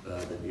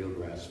that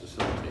eelgrass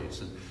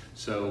facilitates. And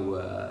so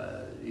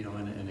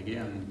and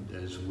again,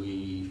 as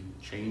we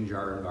change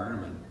our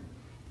environment,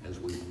 as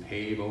we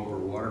pave over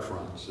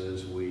waterfronts,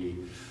 as we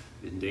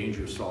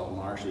endanger salt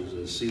marshes,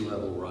 as sea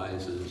level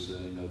rises,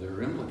 there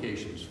are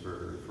implications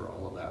for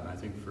all of that. And I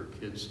think for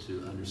kids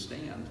to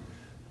understand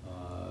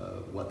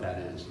what that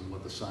is and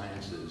what the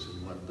science is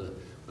and what the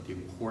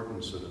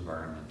importance of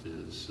environment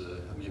is,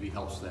 maybe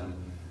helps them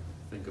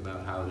think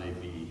about how they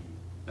be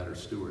better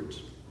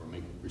stewards or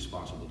make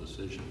responsible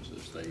decisions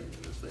as they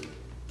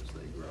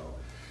grow.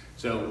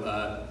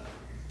 So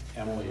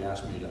Emily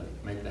asked me to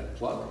make that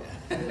plug.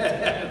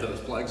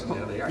 Those plugs, and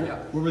there they are. Yeah.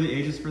 What were the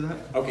ages for that?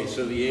 Okay,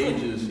 so the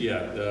ages, the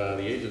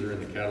ages are in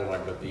the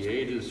catalog, but the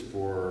ages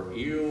for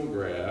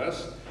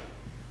eelgrass,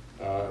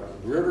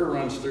 river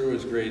runs through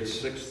is grades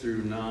 6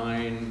 through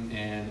 9,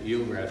 and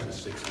eelgrass is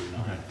 6 through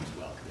 9 as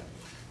well.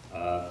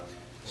 Yeah.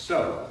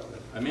 So,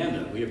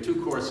 Amanda, we have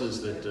 2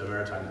 courses that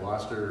Maritime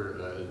Gloucester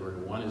is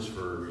working. One is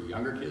for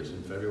younger kids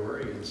in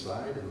February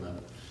inside in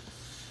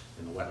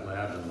the wet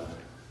lab and the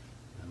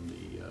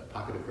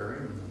pocket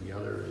aquarium, and the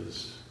other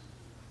is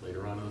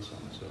later on in the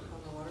summer. So.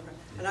 On the waterfront.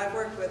 And I've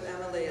worked with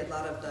Emily at a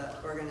lot of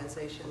the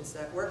organizations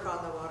that work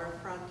on the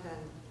waterfront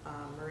and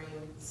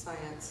marine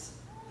science.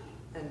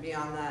 And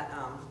beyond that,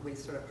 we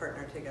sort of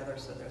partner together,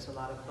 so there's a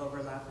lot of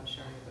overlap and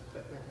sharing of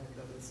equipment, and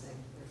go to the same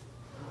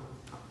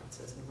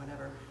conferences and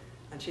whatever.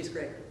 And she's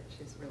great.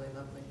 She's really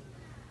lovely.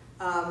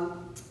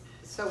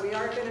 So we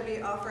are going to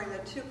be offering the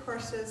 2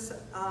 courses.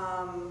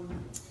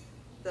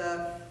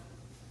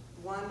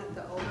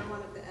 The older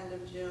one at the end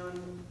of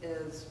June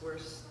is we're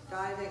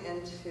diving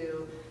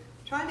into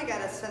trying to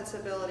get a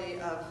sensibility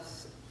of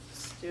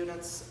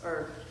students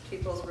or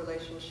people's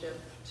relationship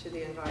to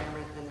the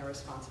environment and their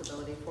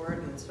responsibility for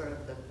it in sort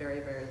of the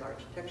very, very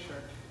large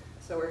picture.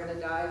 So we're going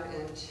to dive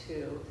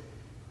into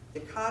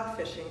the cod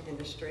fishing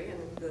industry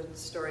and the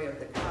story of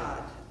the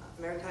cod.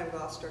 Maritime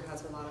Gloucester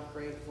has a lot of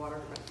great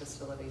waterfront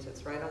facilities.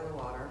 It's right on the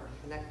water,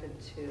 connected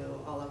to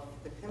all of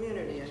the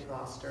community in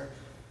Gloucester.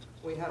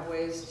 We have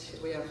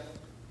we have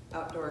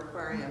outdoor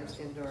aquariums,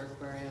 indoor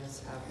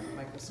aquariums, have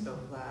microscope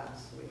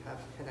labs. We have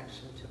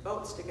connection to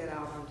boats to get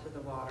out onto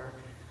the water.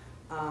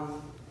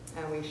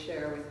 And we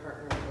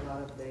partner with a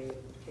lot of the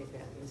Cape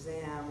Ann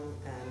Museum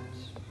and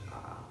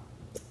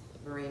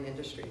marine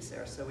industries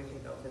there, so we can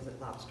go visit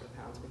lobster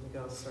pounds. We can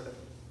go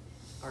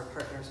our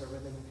partners are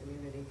within the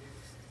community.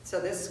 So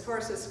this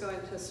course is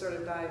going to sort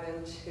of dive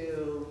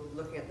into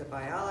looking at the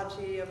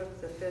biology of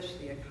the fish,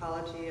 the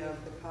ecology of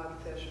the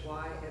codfish,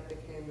 why it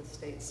became the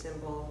state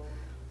symbol,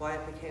 why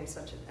it became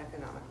such an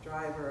economic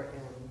driver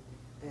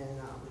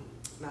in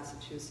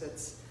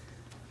Massachusetts,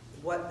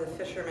 what the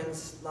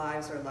fishermen's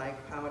lives are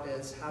like, how it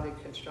is, how do you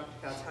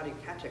construct cods, how do you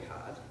catch a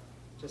cod?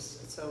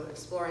 Just so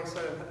exploring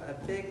sort of a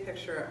big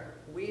picture,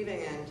 weaving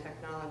in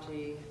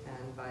technology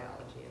and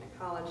biology and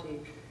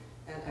ecology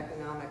and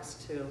economics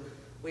to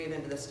weave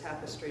into this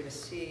tapestry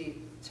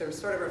to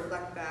sort of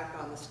reflect back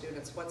on the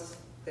students, what's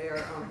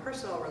their own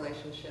personal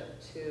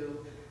relationship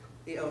to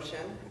the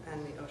ocean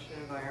and the ocean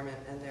environment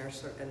and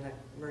the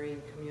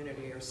marine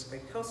community or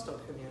coastal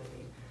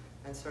community,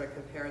 and sort of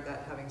compare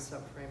that, having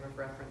some frame of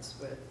reference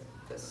with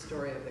the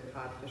story of the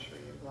cod fishery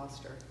in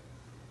Gloucester.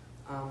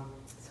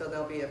 So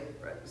there'll be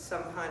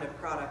some kind of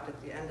product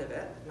at the end of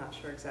it, not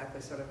sure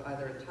exactly sort of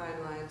either a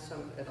timeline,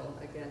 it'll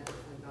again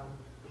depend on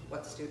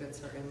what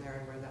students are in there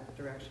and where that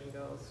direction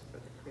goes for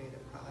the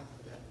creative product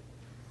of it.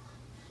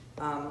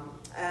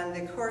 And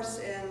the course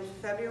in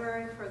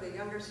February for the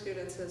younger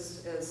students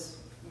is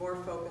more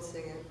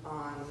focusing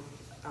on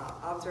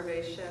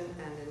observation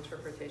and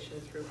interpretation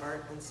through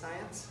art and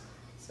science.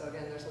 So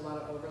again, there's a lot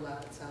of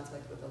overlap, it sounds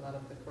like, with a lot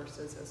of the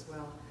courses as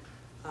well.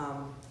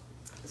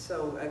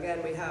 So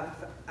again, we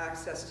have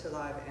access to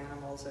live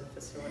animals and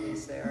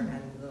facilities there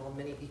and little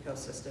mini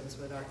ecosystems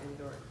with our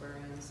indoor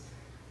aquariums.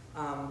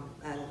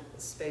 And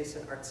space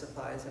and art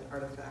supplies and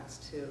artifacts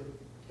to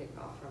take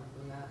off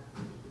from that.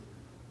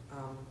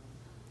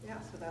 Yeah,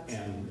 so that's...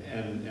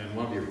 And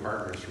one of your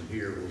partners from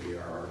here will be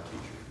our art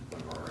teacher.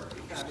 One of our art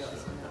teachers.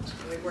 Fabulous.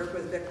 Yeah. We've worked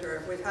with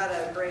Victor. We've had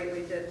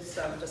we did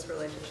some just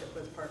relationship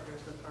with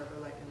partners with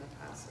Harborlight in the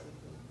past, and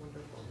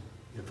wonderful.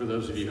 And for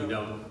those of you who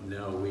don't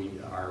know,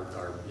 our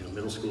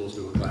middle schools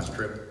do a class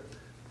trip,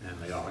 and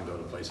they often go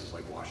to places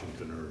like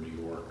Washington or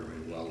New York, or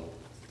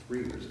 3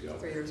 years ago,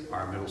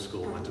 our middle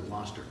school went to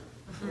Gloucester.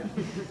 Yeah.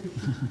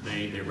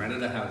 They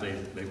rented a house,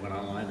 they went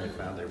online,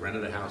 they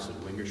rented a house at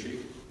Wingersheek,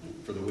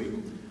 for the week.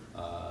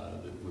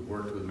 We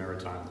worked with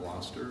Maritime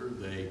Gloucester.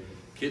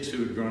 Kids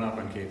who had grown up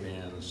on Cape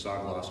Ann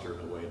saw Gloucester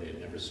in a way they'd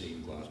never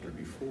seen Gloucester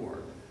before.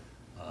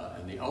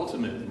 And the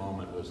ultimate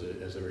moment was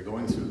that as they were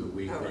going through the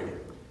week,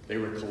 they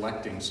were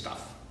collecting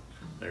stuff.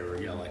 They were,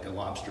 like a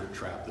lobster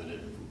trap that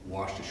had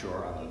washed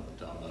ashore on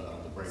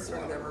the breakwater.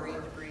 Sort of their marine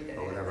debris day.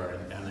 Or whatever.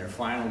 And their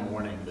final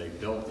morning, they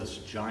built this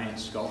giant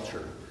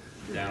sculpture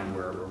down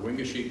where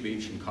Wingasheek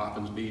Beach and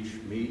Coppins Beach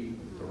meet,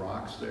 the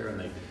rocks there, and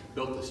they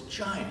built this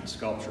giant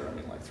sculpture, I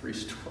mean, like 3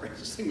 stories.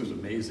 This thing was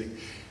amazing.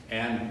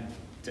 And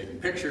taking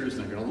pictures,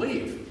 and they're gonna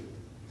leave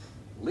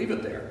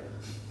it there.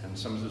 And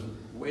someone says,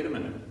 wait a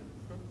minute,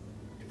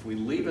 if we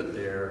leave it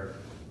there,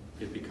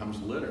 it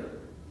becomes litter.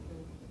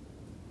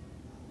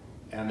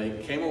 And they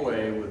came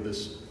away with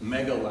this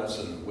mega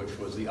lesson, which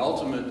was the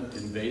ultimate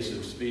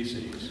invasive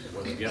species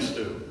was guess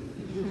who?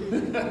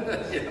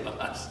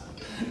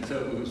 So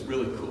it was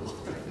really cool.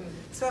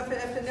 So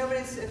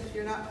if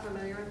you're not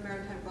familiar with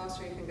Maritime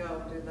Gloucester, you can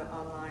go do the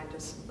online,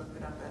 just look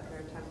it up at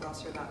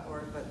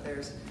maritimegloucester.org. But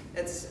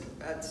it's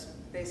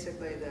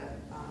basically the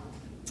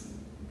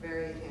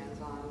very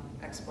hands-on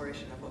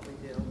exploration of what we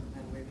do,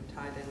 and we've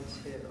tied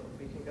into,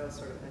 we can go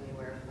sort of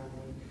anywhere from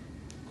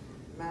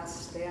the math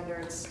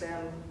standard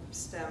STEM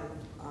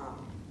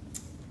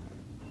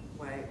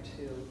way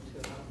to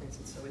other things.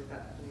 And so we've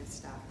got plenty of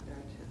staff there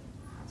to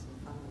have some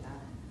fun with that.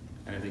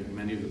 And I think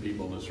many of the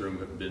people in this room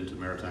have been to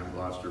Maritime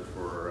Gloucester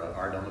for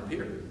Art on the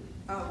Pier.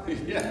 Oh,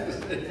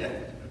 Yes.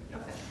 okay.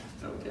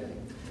 Okay.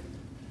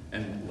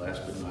 And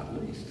last but not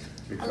least,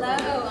 Victoria.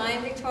 Hello,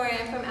 I'm Victoria.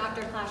 I'm from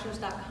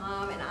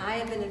OutdoorClassrooms.com, and I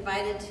have been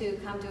invited to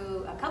come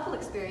to a couple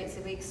experience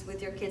weeks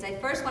with your kids. I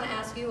first want to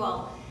ask you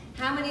all,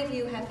 how many of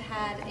you have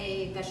had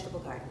a vegetable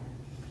garden?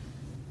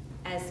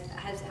 How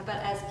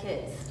about as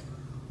kids?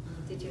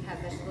 Did you have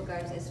vegetable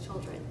gardens as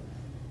children?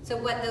 So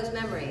what those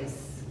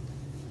memories?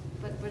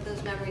 What were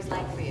those memories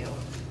like for you?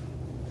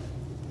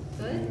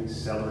 Good?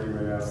 Celery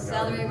right out of the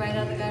garden. Celery right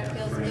out of the garden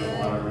feels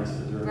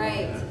good.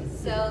 Right.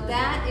 So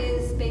that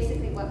is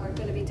basically what we're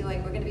going to be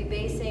doing. We're going to be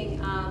basing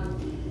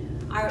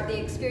the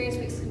experience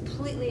weeks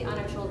completely on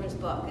our children's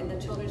book. And the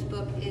children's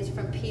book is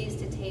From Peas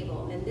to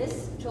Table. And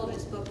this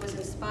children's book was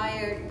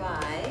inspired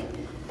by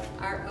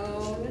our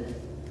own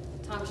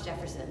Thomas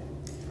Jefferson.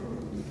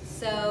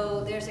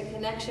 So there's a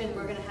connection.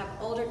 We're going to have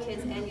older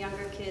kids and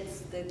younger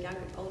kids. The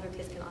older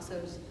kids can also,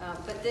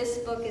 but this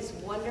book is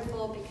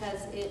wonderful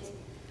because it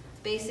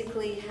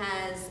basically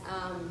has,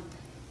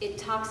 it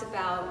talks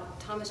about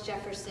Thomas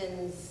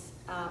Jefferson's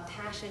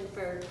passion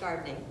for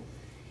gardening.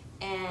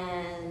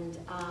 And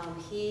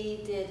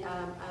he did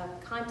a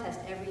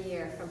contest every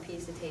year from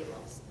peas to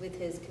tables with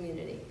his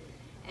community.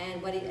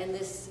 And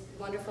this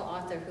wonderful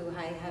author who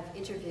I have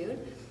interviewed,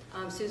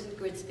 Susan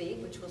Grigsby,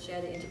 which will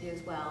share the interview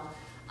as well,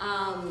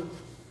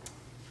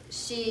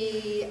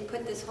 she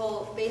put this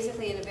whole,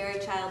 basically in a very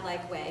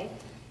childlike way,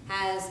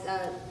 has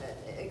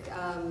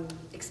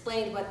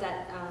explained what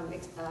that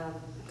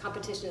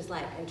competition is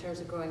like in terms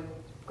of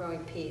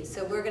growing peas.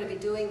 So we're going to be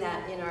doing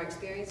that in our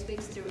experience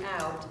weeks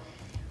throughout.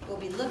 We'll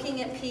be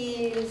looking at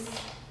peas.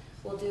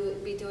 We'll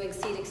be doing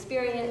seed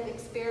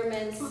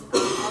experiments on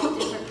all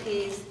different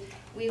peas.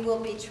 We will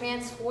be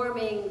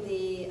transforming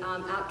the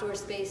outdoor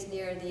space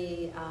near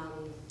the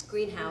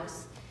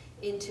greenhouse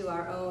into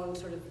our own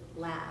sort of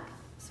lab,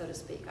 so to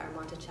speak, our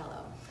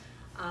Monticello.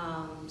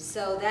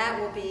 So that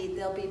will be,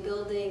 they'll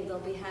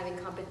be having,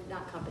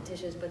 not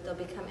competitions, but they'll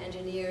become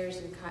engineers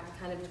and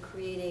kind of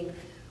creating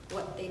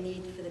what they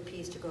need for the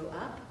peas to grow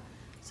up.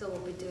 So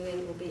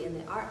we'll be in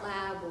the art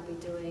lab,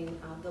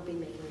 they'll be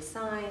making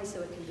signs,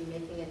 so it can be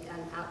making it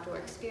an outdoor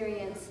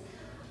experience.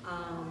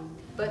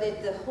 But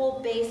the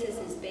whole basis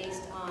is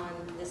based on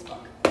this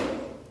book.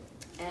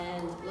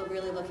 And we're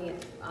really looking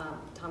at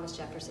Thomas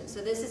Jefferson.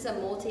 So this is a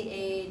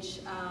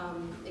multi-age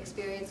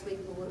experience.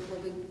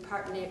 We'll be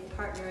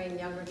partnering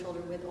younger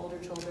children with older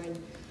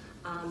children.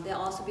 They'll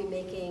also be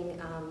making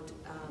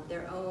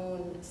their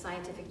own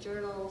scientific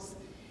journals,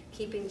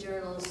 keeping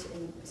journals.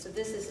 And so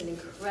this is an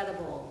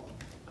incredible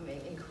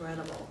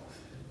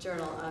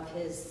journal of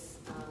his,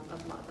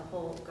 of the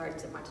whole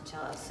Gardens at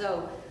Monticello.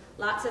 So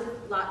lots of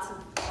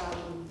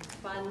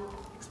fun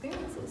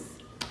experiences.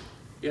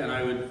 Yeah,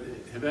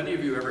 and have any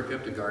of you ever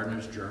kept a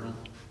gardener's journal?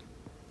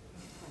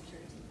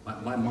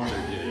 My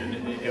mother did,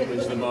 and it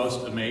was the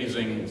most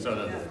amazing sort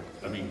of,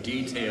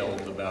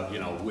 detailed about,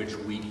 which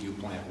week you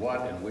plant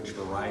what, and which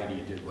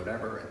variety did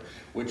whatever, and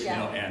which,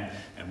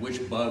 and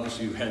which bugs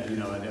you had,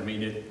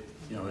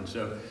 and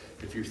so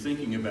if you're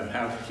thinking about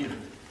how,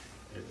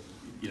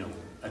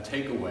 a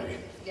takeaway,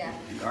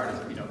 the art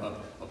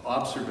of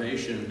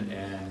observation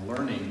and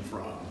learning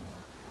from.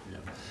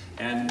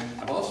 And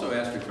I've also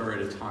asked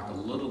Victoria to talk a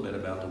little bit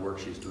about the work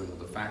she's doing with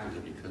the faculty,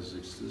 because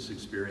this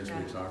experience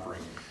week's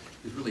offering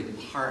is really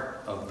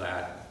part of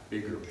that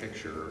bigger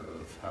picture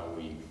of how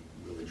we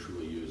really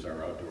truly use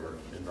our outdoor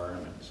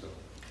environment. So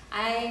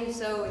I'm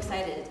so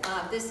excited.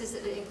 This is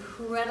an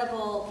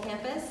incredible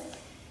campus,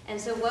 And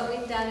so what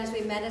we've done is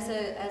we met as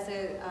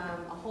a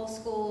whole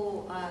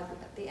school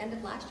at the end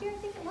of last year, I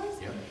think it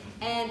was. Yep.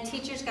 And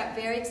teachers got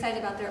very excited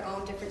about their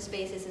own different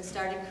spaces and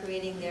started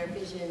creating their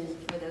vision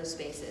for those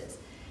spaces.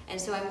 And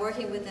so I'm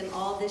working with them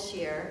all this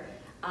year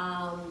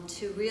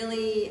to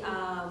really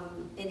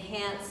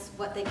enhance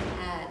what they can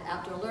add.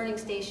 Outdoor learning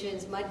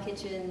stations, mud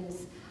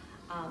kitchens,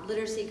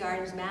 literacy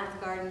gardens, math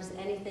gardens,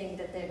 anything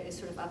that is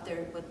sort of up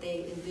there, what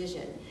they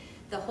envision.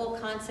 The whole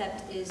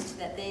concept is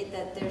that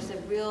there's a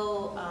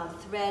real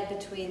thread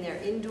between their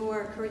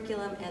indoor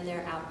curriculum and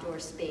their outdoor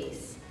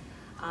space.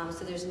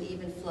 So there's an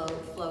even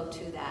flow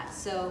to that.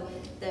 So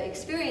the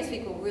experience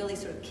week will really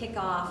sort of kick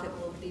off. It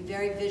will be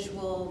very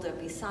visual. There'll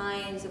be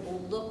signs. It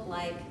will look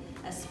like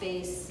a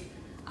space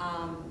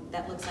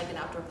that looks like an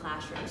outdoor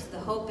classroom. So the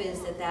hope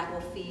is that that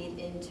will feed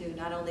into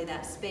not only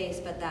that space,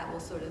 but that will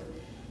sort of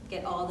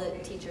get all the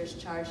teachers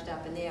charged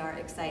up, and they are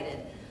excited.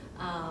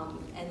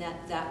 And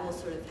that will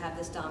sort of have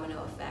this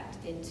domino effect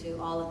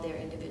into all of their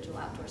individual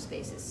outdoor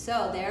spaces.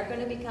 So they're going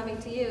to be coming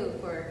to you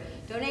for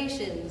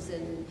donations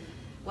and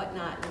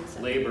whatnot. And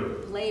so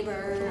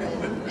labor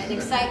and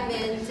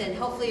excitement, and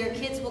hopefully your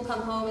kids will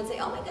come home and say,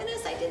 oh my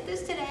goodness, I did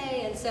this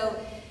today. And so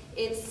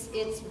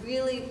it's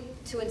really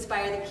to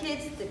inspire the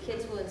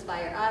kids will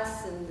inspire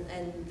us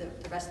and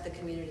the rest of the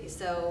community.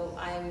 So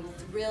I'm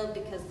thrilled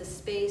because the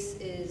space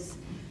is,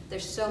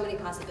 there's so many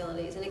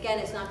possibilities. And again,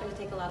 it's not going to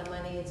take a lot of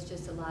money, it's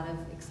just a lot of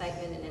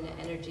excitement and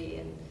energy.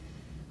 And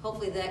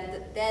hopefully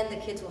then the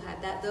kids will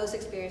have those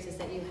experiences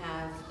that you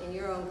have in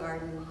your own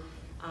garden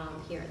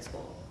here at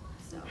school.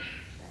 So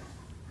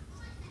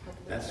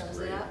that's sums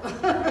great. it up.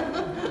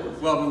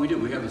 Well, I mean, we do.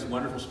 We have this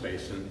wonderful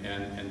space,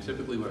 and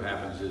typically what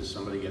happens is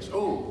somebody gets,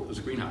 oh, there's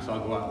a greenhouse,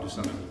 I'll go out and do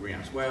something in the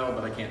greenhouse. Well,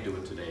 but I can't do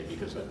it today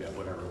because I've got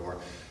whatever. Or,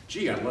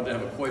 gee, I'd love to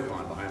have a koi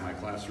pond behind my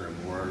classroom,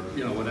 or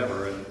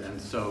whatever. And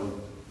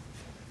so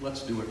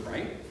let's do it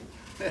right,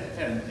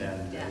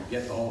 and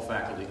get the whole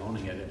faculty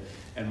owning it.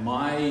 And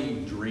my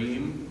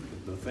dream,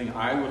 the thing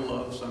I would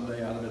love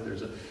someday out of it,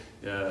 there's a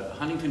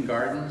Huntington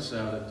Gardens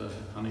out at the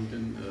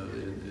Huntington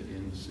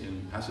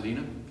in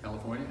Pasadena,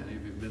 California. Any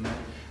of you have been there?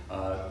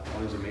 All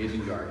these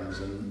amazing gardens.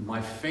 And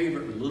my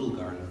favorite little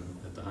garden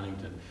at the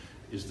Huntington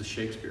is the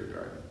Shakespeare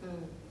Garden.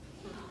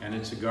 And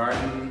it's a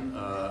garden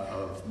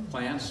of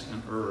plants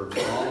and herbs,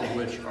 all of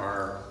which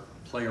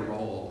play a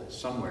role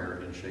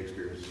somewhere in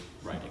Shakespeare's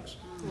writings.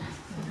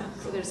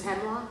 So there's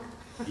hemlock?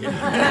 Yeah.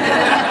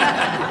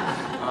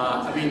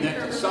 I mean,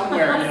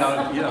 somewhere,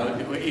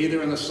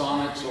 either in the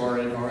sonnets or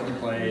in the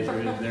plays,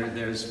 or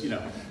there's,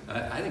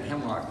 I think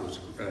hemlock was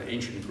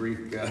ancient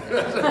Greek.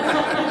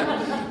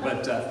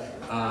 But,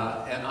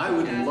 and I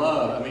would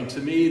love, I mean, to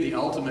me, the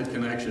ultimate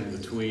connection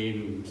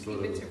between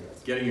sort of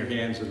getting your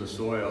hands in the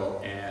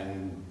soil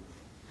and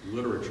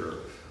literature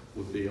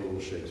would be a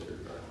little Shakespeare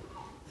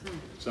garden.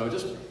 So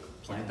just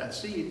plant that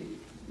seed.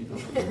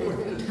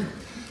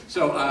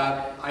 So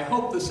I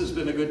hope this has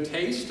been a good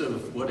taste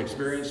of what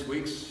Experience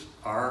Weeks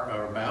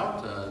are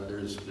about.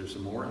 There's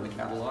some more in the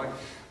catalog.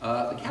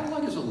 The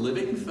catalog is a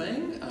living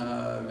thing.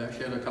 I've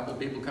actually had a couple of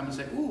people come and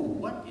say, ooh,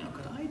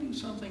 could I do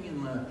something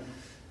in the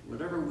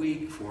whatever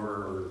week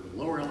for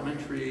lower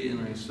elementary?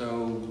 And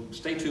so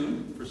stay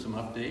tuned for some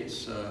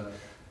updates.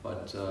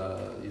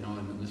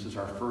 And this is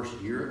our first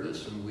year of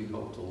this, and we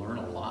hope to learn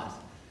a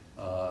lot.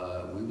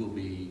 We will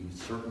be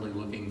certainly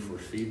looking for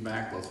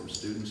feedback, both from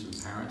students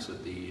and parents,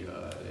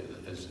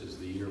 as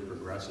the year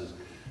progresses.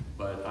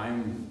 But I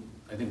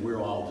think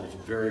we're all just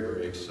very,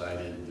 very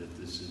excited that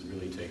this is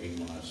really taking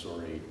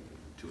Montessori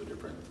to a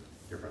different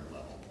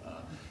level,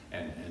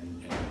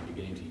 and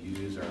beginning to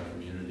use our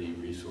community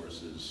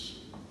resources,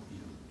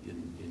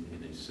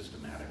 in a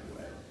systematic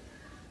way.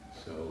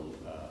 So.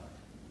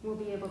 We'll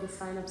be able to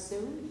sign up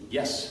soon?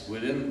 Yes,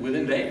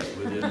 within days.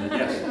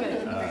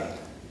 Yes.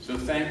 So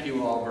thank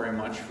you all very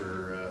much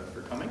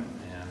for coming,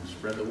 and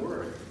spread the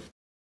word.